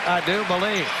tonight, I do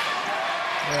believe.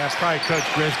 Yeah, it's probably Coach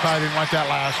Grizz probably didn't want that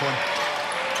last one.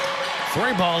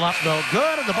 3-ball up, no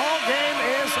good, and the ball game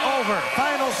is over.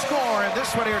 Final score in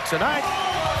this one here tonight,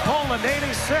 Poland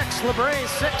 86, LaBrae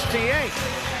 68.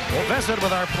 We'll visit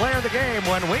with our player of the game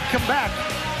when we come back.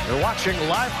 You're watching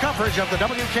live coverage of the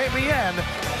WKBN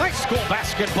High School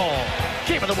Basketball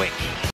Game of the Week.